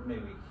Well, cool. but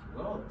maybe he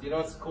will. Do you know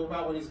what's cool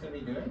about what he's going to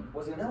be doing?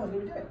 What's he gonna be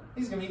doing?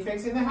 He's going to be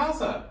fixing the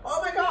house up.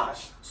 Oh my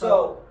gosh!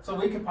 So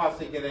we could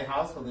possibly get a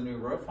house with a new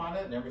roof on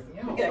it and everything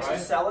else, we can actually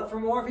right? sell it for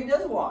more if he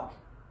does walk.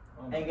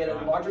 and get a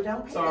larger down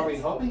payment. So are we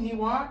hoping he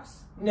walks?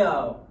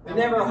 No, we No,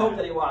 never we're hope not.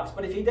 that he walks.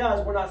 But if he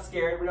does, we're not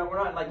scared. We're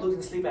not like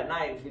losing sleep at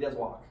night if he does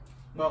walk.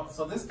 Well,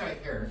 so this guy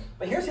here,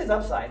 But here's his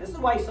upside. This is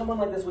why someone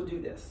like this would do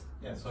this.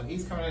 yeah, so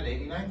he's coming at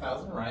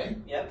 89,000, right?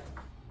 Yep.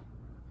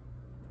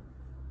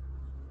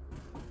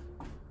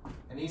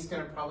 And he's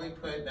going to probably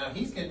put, now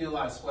he's going to do a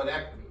lot of split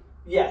equity.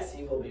 Yes,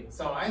 he will be.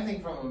 So I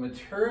think from a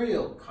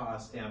material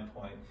cost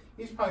standpoint,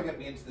 he's probably going to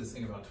be into this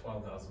thing about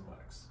 12,000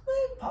 bucks.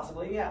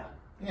 Possibly, yeah.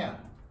 Yeah,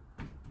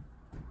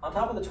 On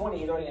top of the 20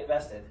 he's already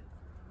invested.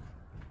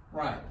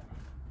 right.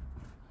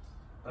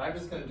 But I'm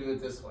just going to do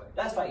it this way.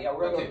 That's fine. Yeah,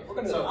 we're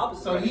gonna do the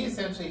opposite. So he direction.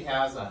 essentially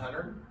has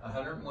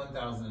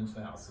 101,000 into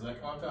the house. Does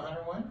that come up to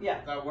 101? Yeah.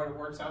 Is that what it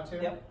works out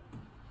to? Yep.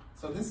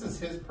 So this is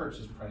his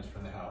purchase price for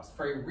the house,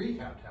 for a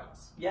rehabbed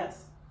house.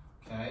 Yes.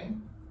 Okay.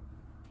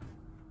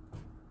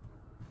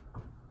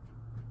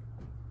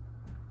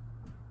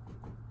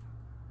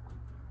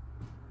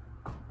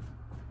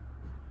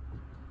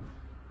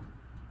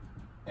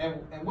 And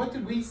what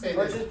did we say?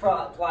 Purchase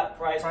price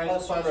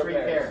plus repairs.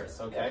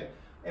 repairs. Okay.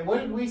 And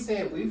what did we say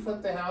if we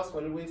flipped the house?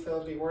 What did we feel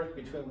it'd be worth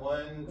between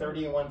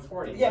 130 and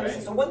 140? Yeah, right?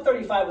 so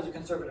 135 was a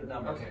conservative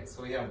number. Okay,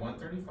 so we have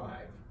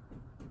 135.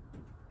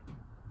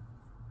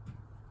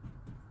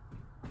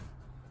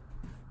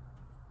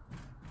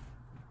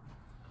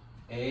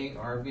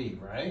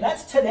 ARV, right?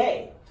 That's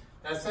today.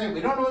 That's it. We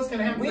don't know what's going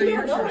to happen We 3 don't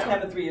years know from what's now.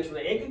 going to happen 3 years from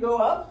now. It could go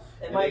up.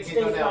 It And might it could stay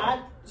go down.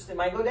 flat. It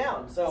might go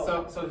down.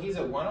 So he's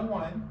at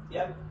 101.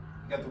 Yep.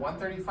 You got the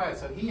 135.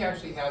 So he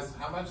actually has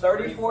how much?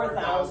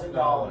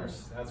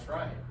 $34,000. That's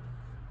right.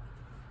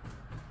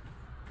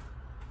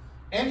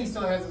 And he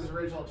still has his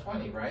original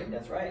 20, right?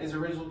 That's right. His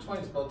original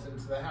 20 is built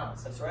into the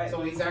house. That's right.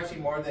 So he's actually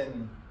more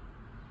than.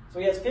 So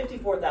he has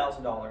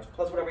 $54,000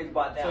 plus whatever he's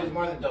bought So down. he's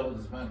more than doubled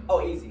his money.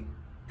 Oh, easy.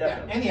 Yeah,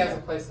 Definitely. and he has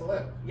a place to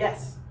live.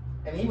 Yes.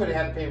 And he would have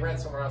had to pay rent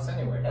somewhere else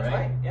anyway, That's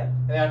right. Yep.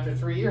 And after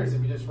 3 years,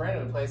 if you just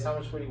rented a place, how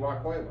much would he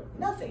walk away with?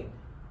 Nothing.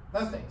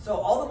 Nothing. So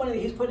all the money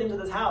that he's put into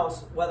this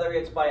house, whether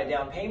it's by a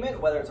down payment,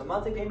 whether it's a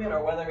monthly payment,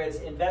 or whether it's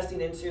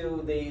investing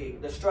into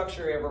the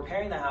structure of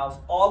repairing the house,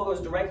 all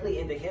goes directly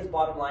into his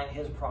bottom line,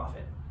 his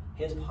profit,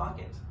 his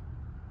pocket.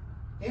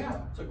 Yeah.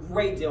 It's a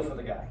great deal for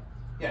the guy.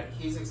 Yeah,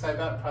 he's excited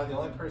about it. Probably the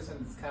only person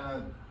that's kind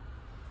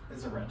of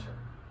is a renter.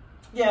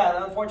 Yeah,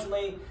 and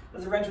unfortunately,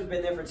 this renter's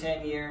been there for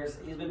 10 years.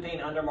 He's been paying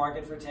under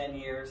market for 10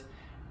 years.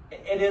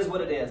 It is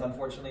what it is,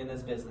 unfortunately, in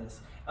this business.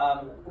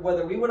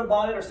 Whether we would have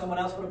bought it or someone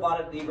else would have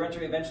bought it, the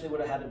renter eventually would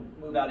have had to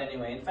move out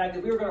anyway. In fact,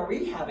 if we were going to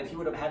rehab it, he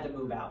would have had to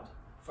move out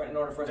in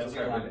order for us That's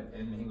to rehab right. it.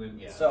 And he would,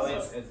 yeah. So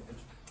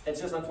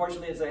it's just,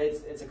 unfortunately,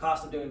 it's a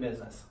cost of doing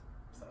business.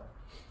 So.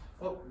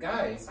 Well,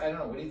 guys, I don't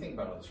know. What do you think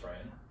about all this,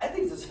 Ryan? I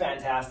think this is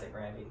fantastic,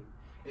 Randy.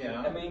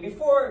 Yeah. I mean,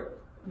 before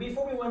we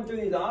went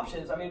through these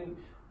options, I mean,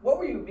 what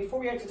were you, before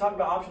we actually talked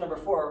about option number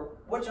 4,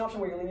 which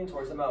option were you leaning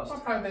towards the most?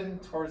 I've probably been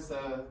towards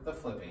the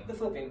flipping. The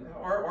flipping.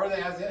 Or the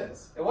as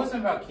is. It wasn't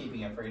about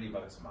keeping it for $80 a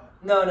month.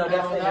 No,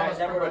 definitely that not. was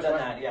Never would have pretty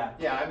done much that, yeah.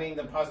 Yeah, I mean,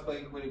 the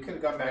possibility, we could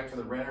have gone back to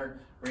the renter,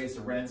 raised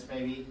the rents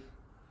maybe.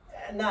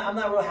 No, I'm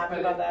not real happy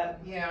But about that.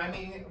 Yeah, I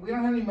mean, we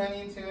don't have any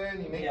money into it,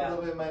 and you make Yeah. a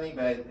little bit of money,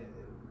 but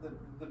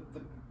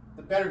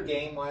the better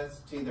game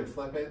was to either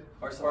flip it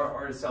Or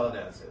or sell sell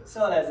it as is.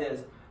 Sell it as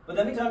is. But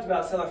then we talked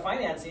about seller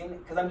financing,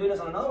 because I'm doing this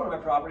on another one of my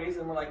properties,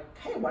 and we're like,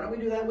 hey, why don't we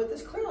do that with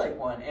this Clear Lake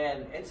one?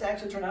 And it's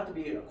actually turned out to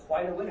be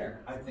quite a winner.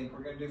 I think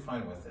we're going to do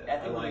fine with it. I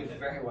think like we'll do it.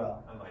 very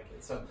well. I like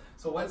it. So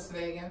what's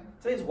today again?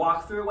 Today's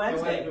Walkthrough And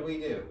Wednesday. what do we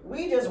do?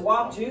 We just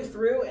walked you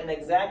through an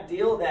exact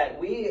deal that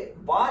we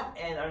bought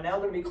and are now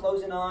going to be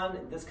closing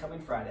on this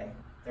coming Friday.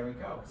 There we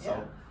go.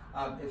 So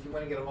if you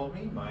want to get a hold of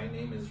me, my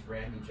name is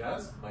Randy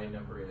Just. My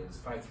number is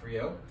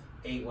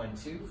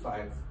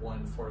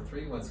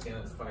 530-812-5143. Once again,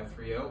 it's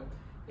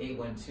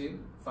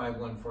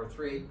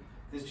 530-812-5143.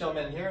 This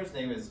gentleman here, his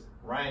name is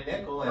Ryan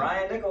Nickel.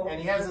 Ryan Nickel. And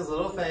he has this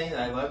little thing,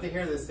 and I love to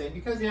hear this thing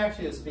because he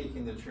actually is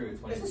speaking the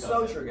truth when This he is tells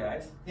so it. true,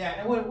 guys. Yeah,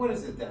 and what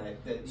is it that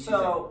you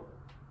So,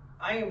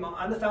 I'm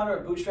the founder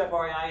of Bootstrap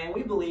REI, and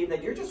we believe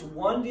that you're just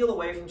one deal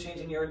away from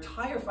changing your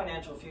entire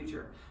financial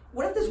future.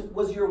 What if this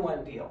was your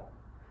one deal?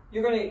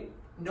 You're going to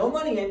no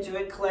money into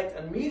it, collect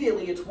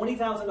immediately a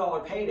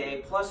 $20,000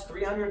 payday plus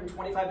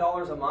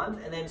 $325 a month,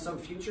 and then some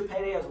future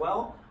payday as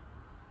well.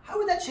 How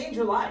would that change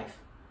your life?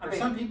 For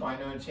some people, I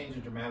know it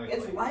changes dramatically.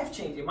 It's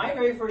life-changing. My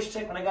very first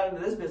check when I got into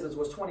this business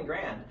was 20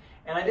 grand,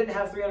 and I didn't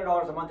have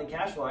 $300 a month in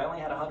cash flow. I only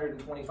had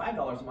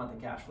 $125 a month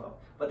in cash flow.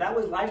 But that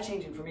was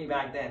life-changing for me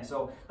back then.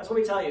 So that's what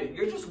we tell you.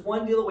 You're just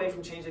one deal away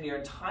from changing your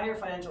entire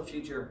financial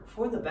future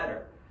for the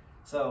better.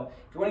 So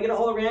if you want to get a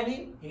hold of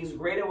Randy, he's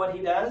great at what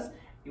he does.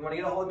 If you want to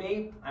get a hold of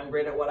me, I'm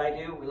great at what I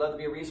do. We love to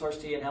be a resource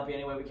to you and help you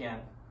any way we can.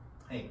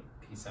 Hey,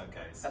 peace out,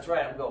 guys. That's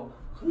right. I'm going,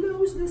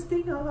 close this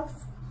thing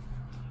off.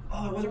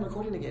 Oh, I wasn't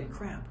recording again.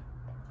 Crap.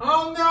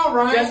 Oh, no,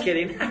 Ryan. Just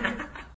kidding.